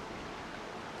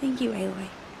 Thank you, Aloy,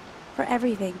 for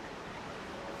everything.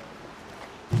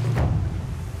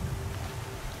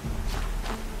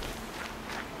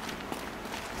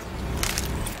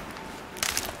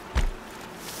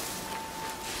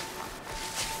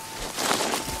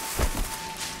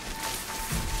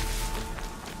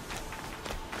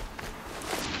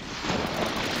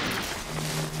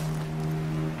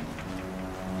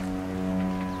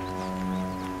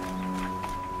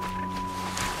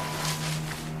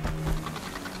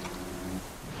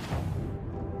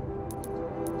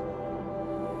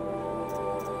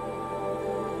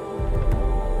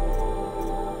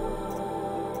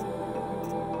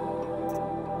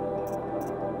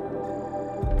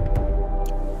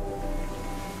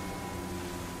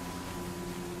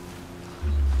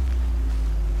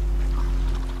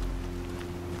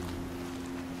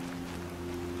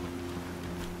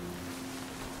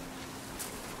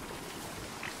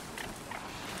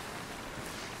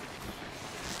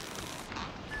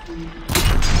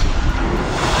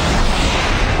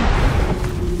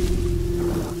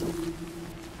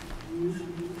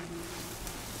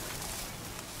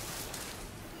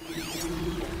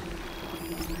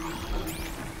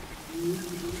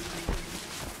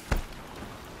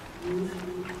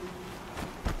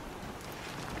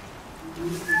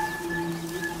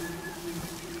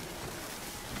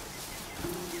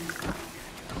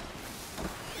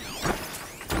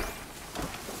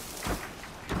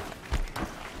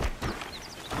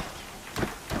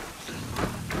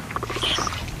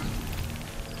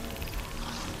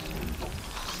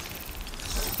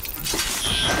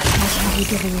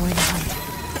 Giving away the hunt.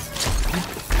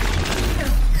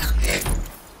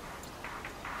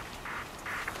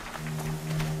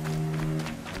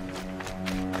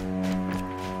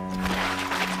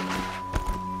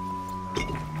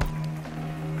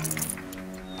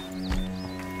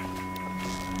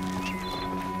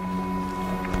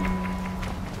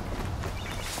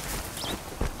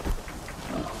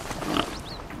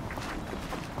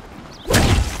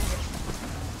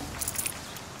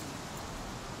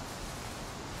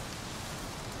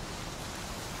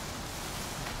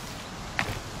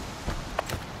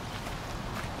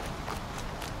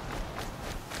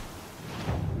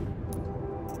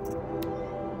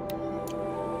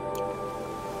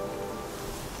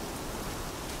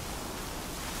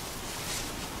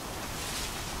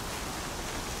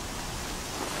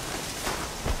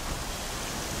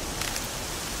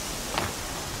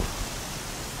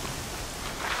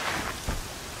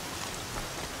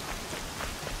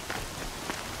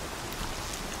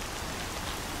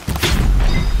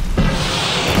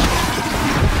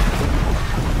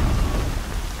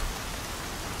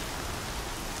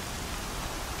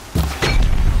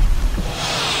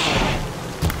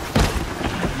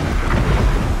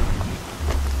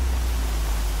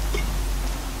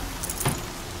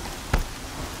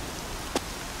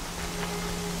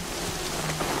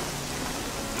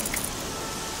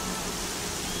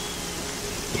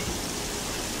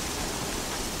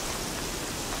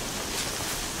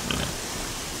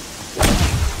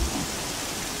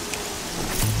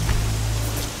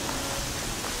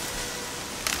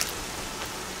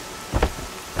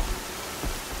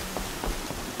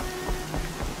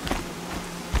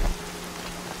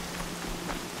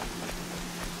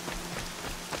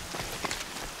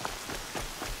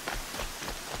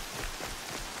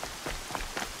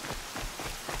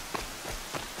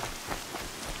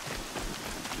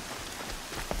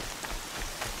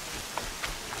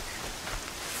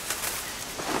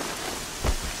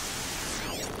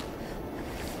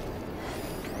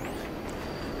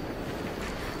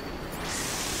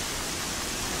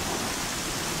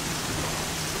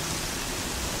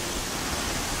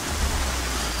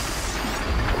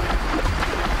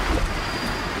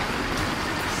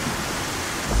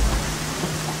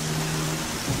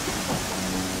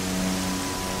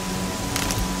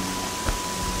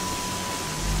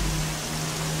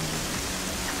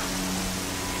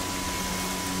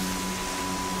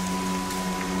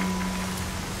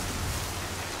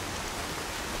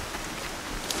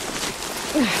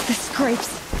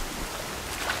 Grapes.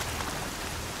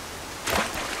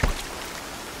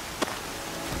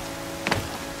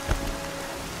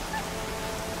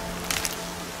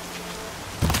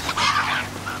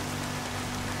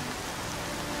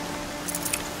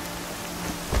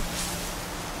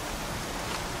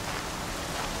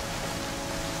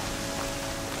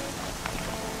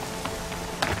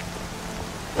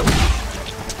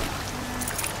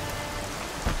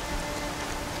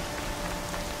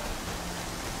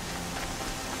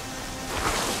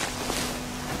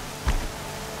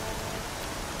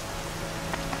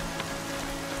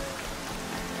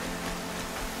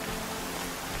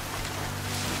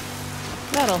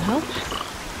 That'll help.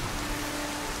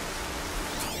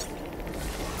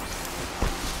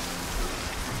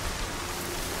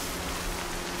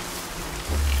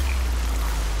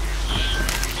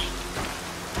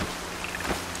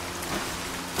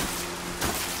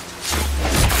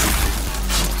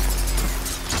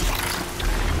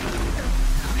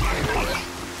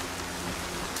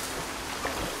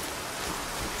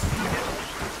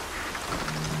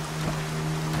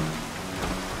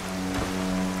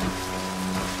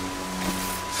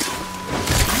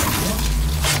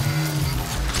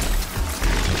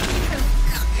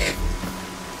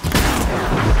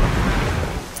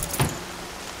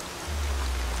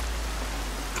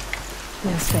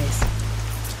 No space.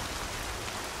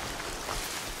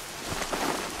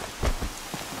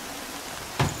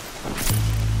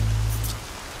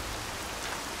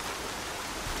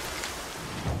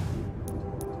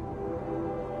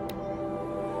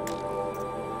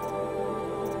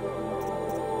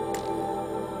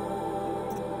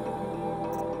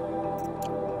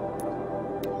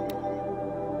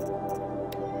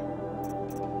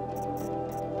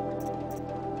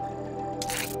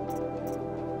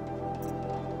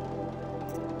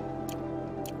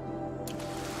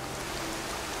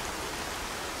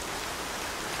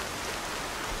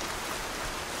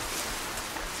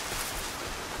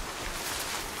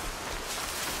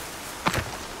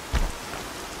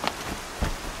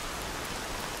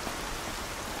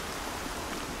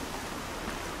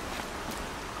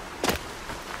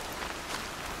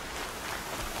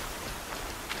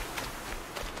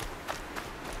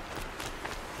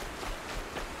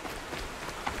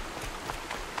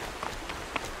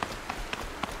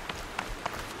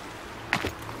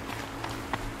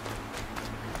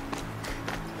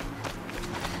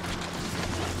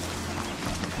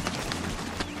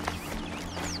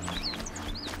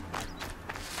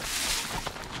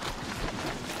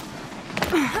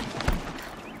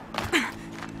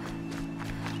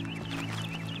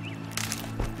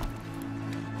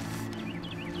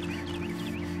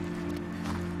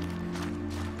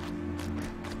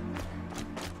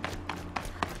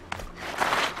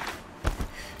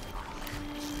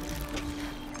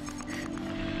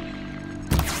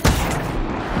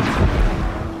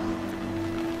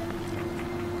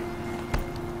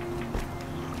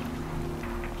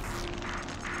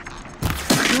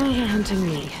 Now they're hunting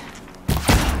me.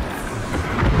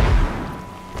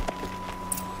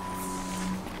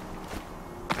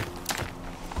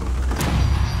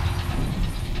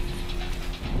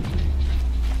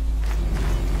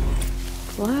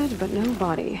 Blood, but no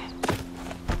body.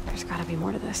 There's gotta be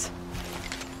more to this.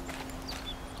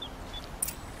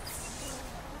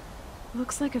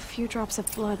 Looks like a few drops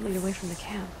of blood lead away from the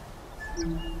camp.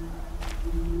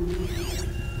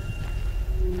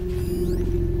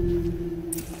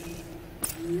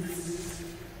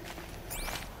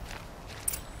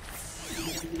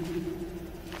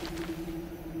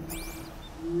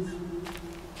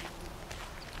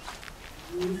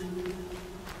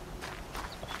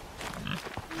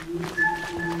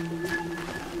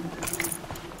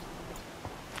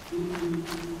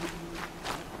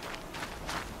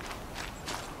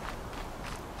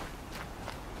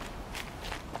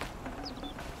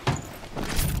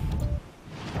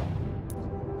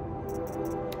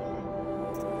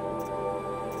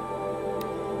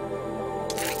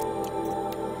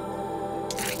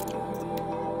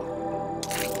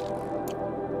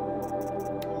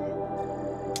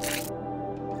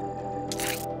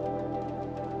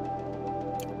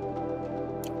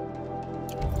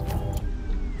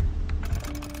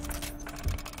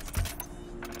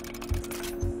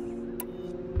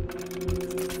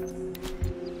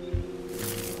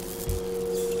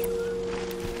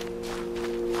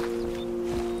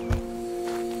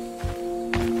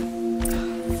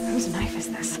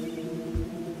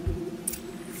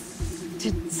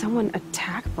 Someone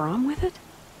attack Brom with it?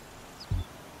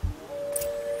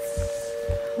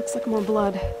 Looks like more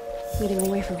blood leading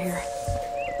away from here.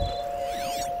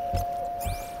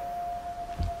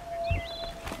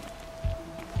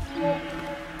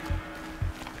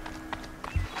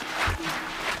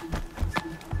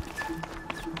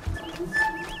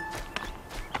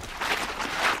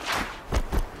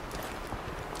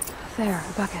 There,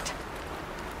 a bucket.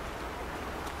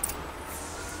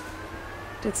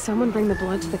 Did someone bring the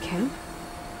blood to the camp?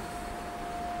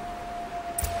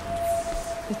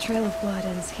 The trail of blood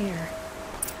ends here,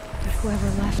 but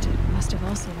whoever left it must have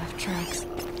also left tracks.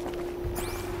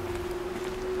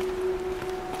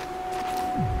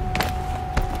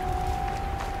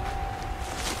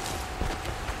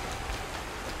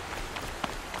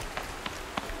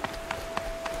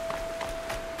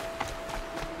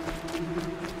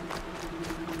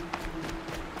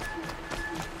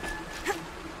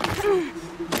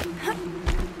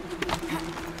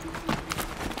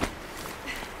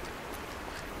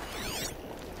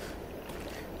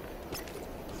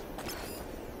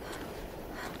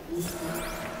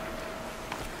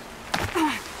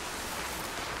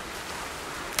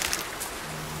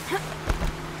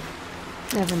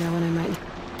 Never know when I might...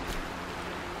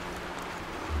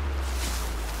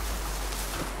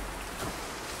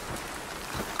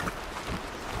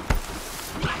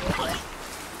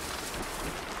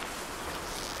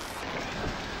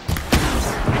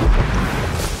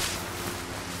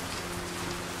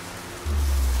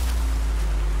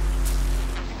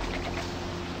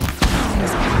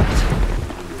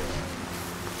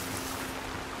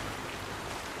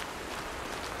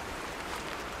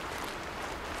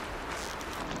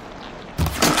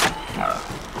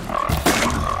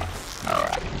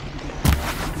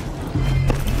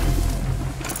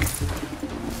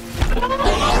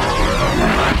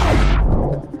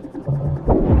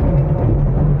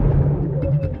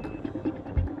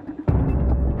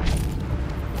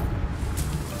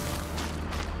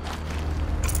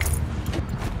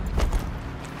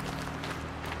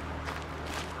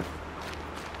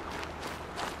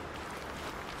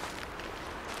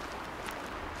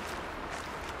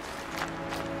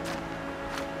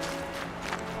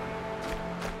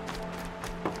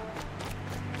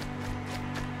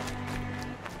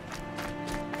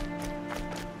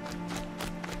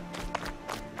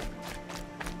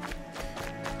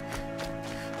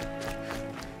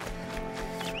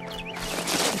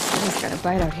 Got a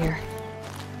bite out here.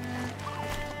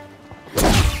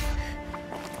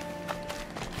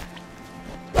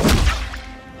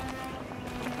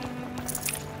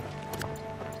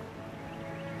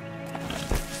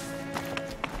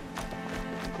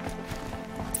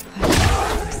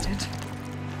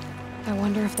 I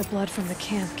wonder if the blood from the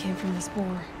camp came from this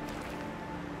boar.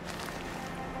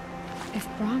 If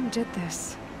Brom did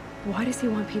this, why does he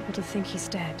want people to think he's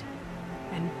dead?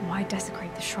 And why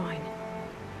desecrate the shrine?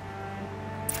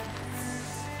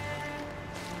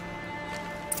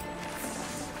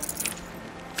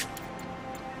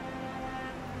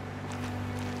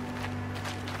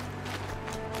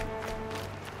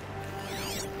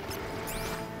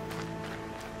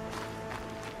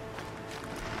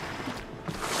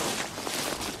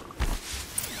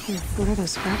 What are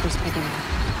those scrappers picking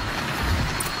up?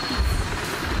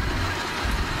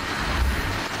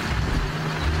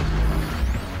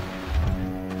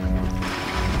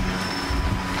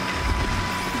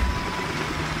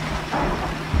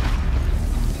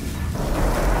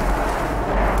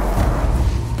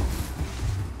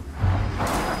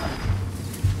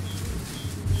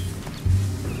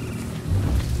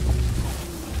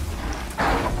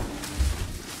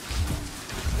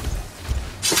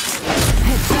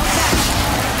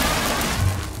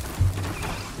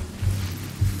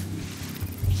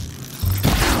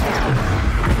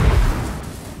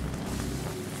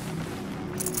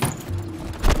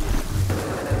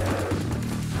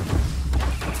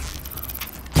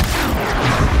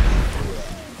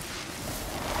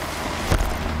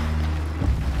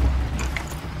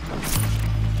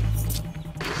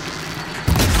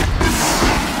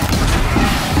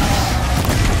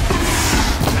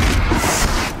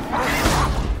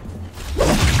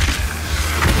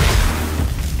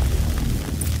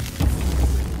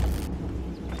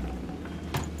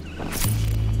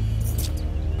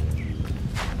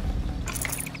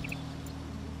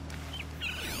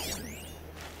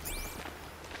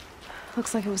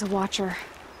 Looks like it was a watcher.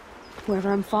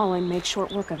 Whoever I'm following made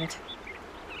short work of it.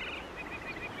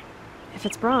 If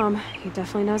it's Brom, he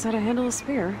definitely knows how to handle a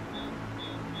spear.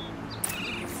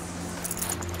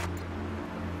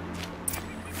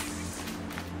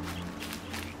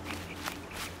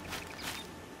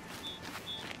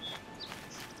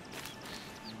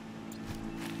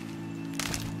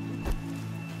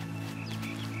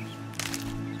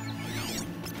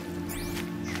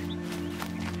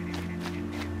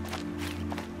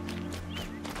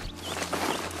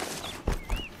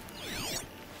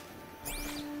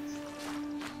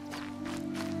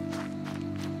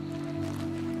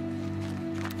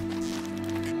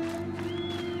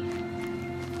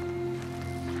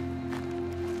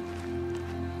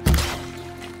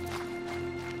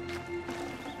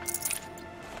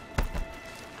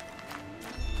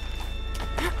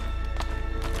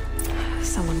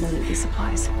 they'll need these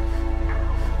supplies.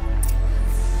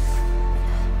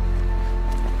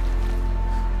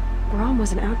 Brom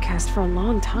was an outcast for a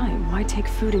long time. Why take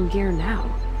food and gear now?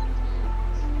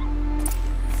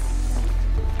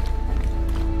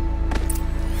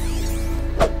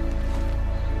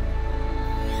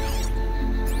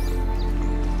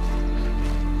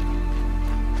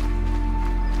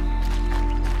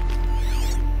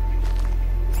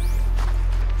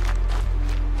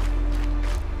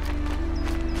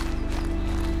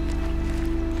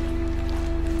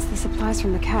 It's the supplies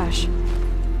from the cache.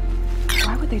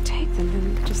 Why would they take them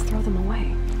and just throw them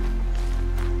away?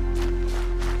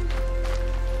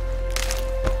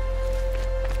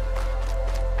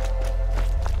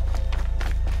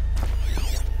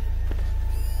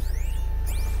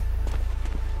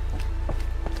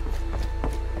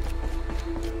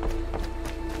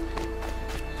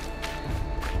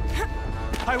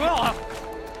 I will!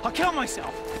 I'll kill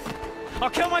myself! I'll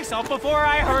kill myself before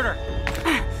I hurt her!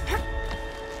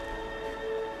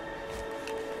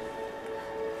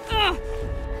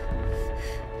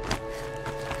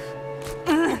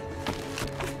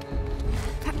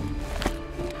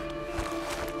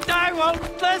 I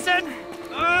won't listen!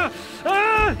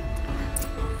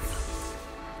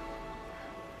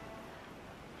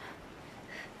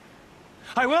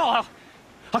 I will!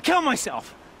 I'll kill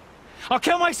myself! I'll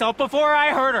kill myself before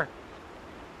I hurt her!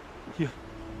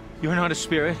 You're not a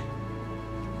spirit.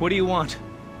 What do you want?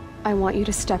 I want you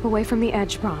to step away from the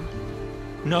edge, Brom.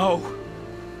 No.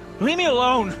 Leave me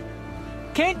alone!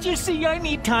 Can't you see I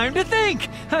need time to think?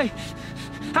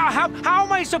 How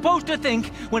am I supposed to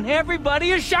think when everybody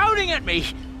is shouting at me?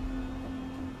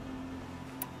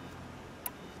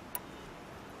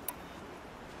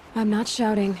 I'm not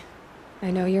shouting. I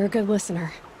know you're a good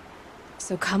listener.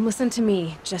 So come listen to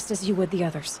me, just as you would the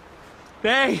others.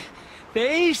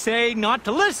 They say not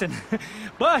to listen.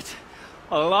 But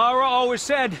Alara always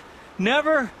said,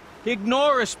 never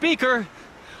ignore a speaker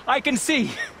I can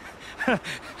see.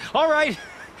 All right.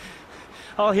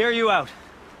 I'll hear you out.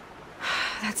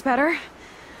 That's better.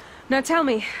 Now tell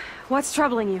me, what's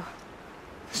troubling you?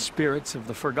 Spirits of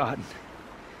the forgotten.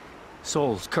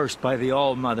 Souls cursed by the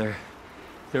All-Mother.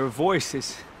 Their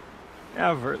voices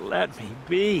never let me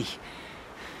be.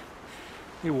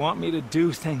 They want me to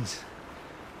do things.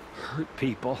 Hurt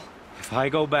people. If I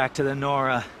go back to the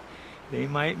Nora, they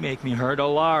might make me hurt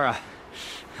Alara.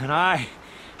 And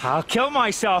I'll kill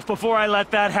myself before I let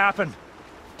that happen.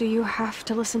 Do you have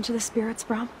to listen to the spirits,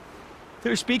 Brom?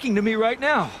 They're speaking to me right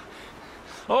now.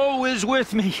 O is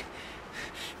with me.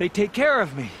 They take care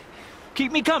of me.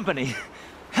 Keep me company.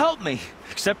 Help me.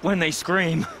 Except when they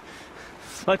scream.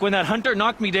 Like when that hunter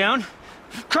knocked me down.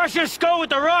 Crush his skull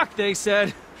with the rock, they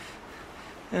said.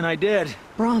 And I did.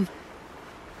 Brom.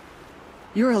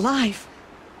 You're alive.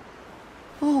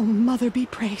 Oh, Mother be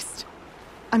praised.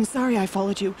 I'm sorry I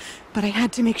followed you, but I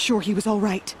had to make sure he was all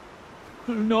right.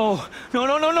 No.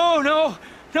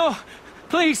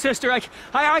 Please, sister,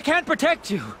 I can't protect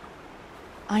you.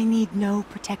 I need no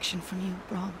protection from you,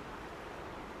 Brom.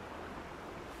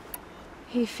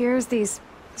 He fears these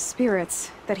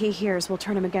spirits that he hears will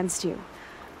turn him against you.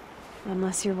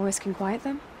 Unless your voice can quiet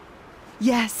them?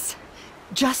 Yes.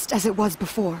 Just as it was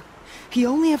before. He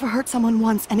only ever hurt someone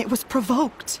once, and it was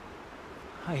provoked.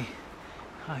 I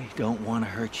don't want to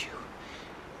hurt you.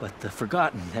 But the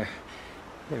Forgotten,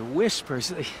 their whispers,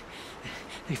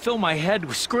 they fill my head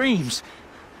with screams.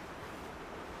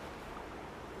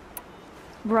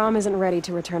 Brom isn't ready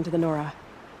to return to the Nora.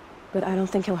 But I don't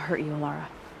think he'll hurt you, Alara.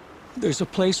 There's a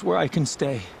place where I can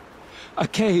stay. A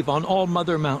cave on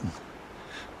All-Mother Mountain.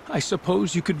 I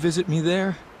suppose you could visit me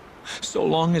there? So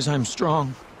long as I'm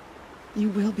strong. You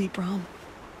will be, Brom.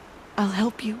 I'll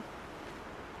help you.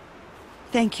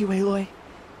 Thank you, Aloy.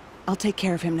 I'll take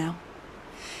care of him now.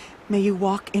 May you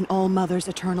walk in All-Mother's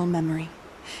eternal memory.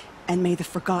 And may the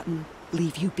Forgotten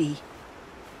leave you be.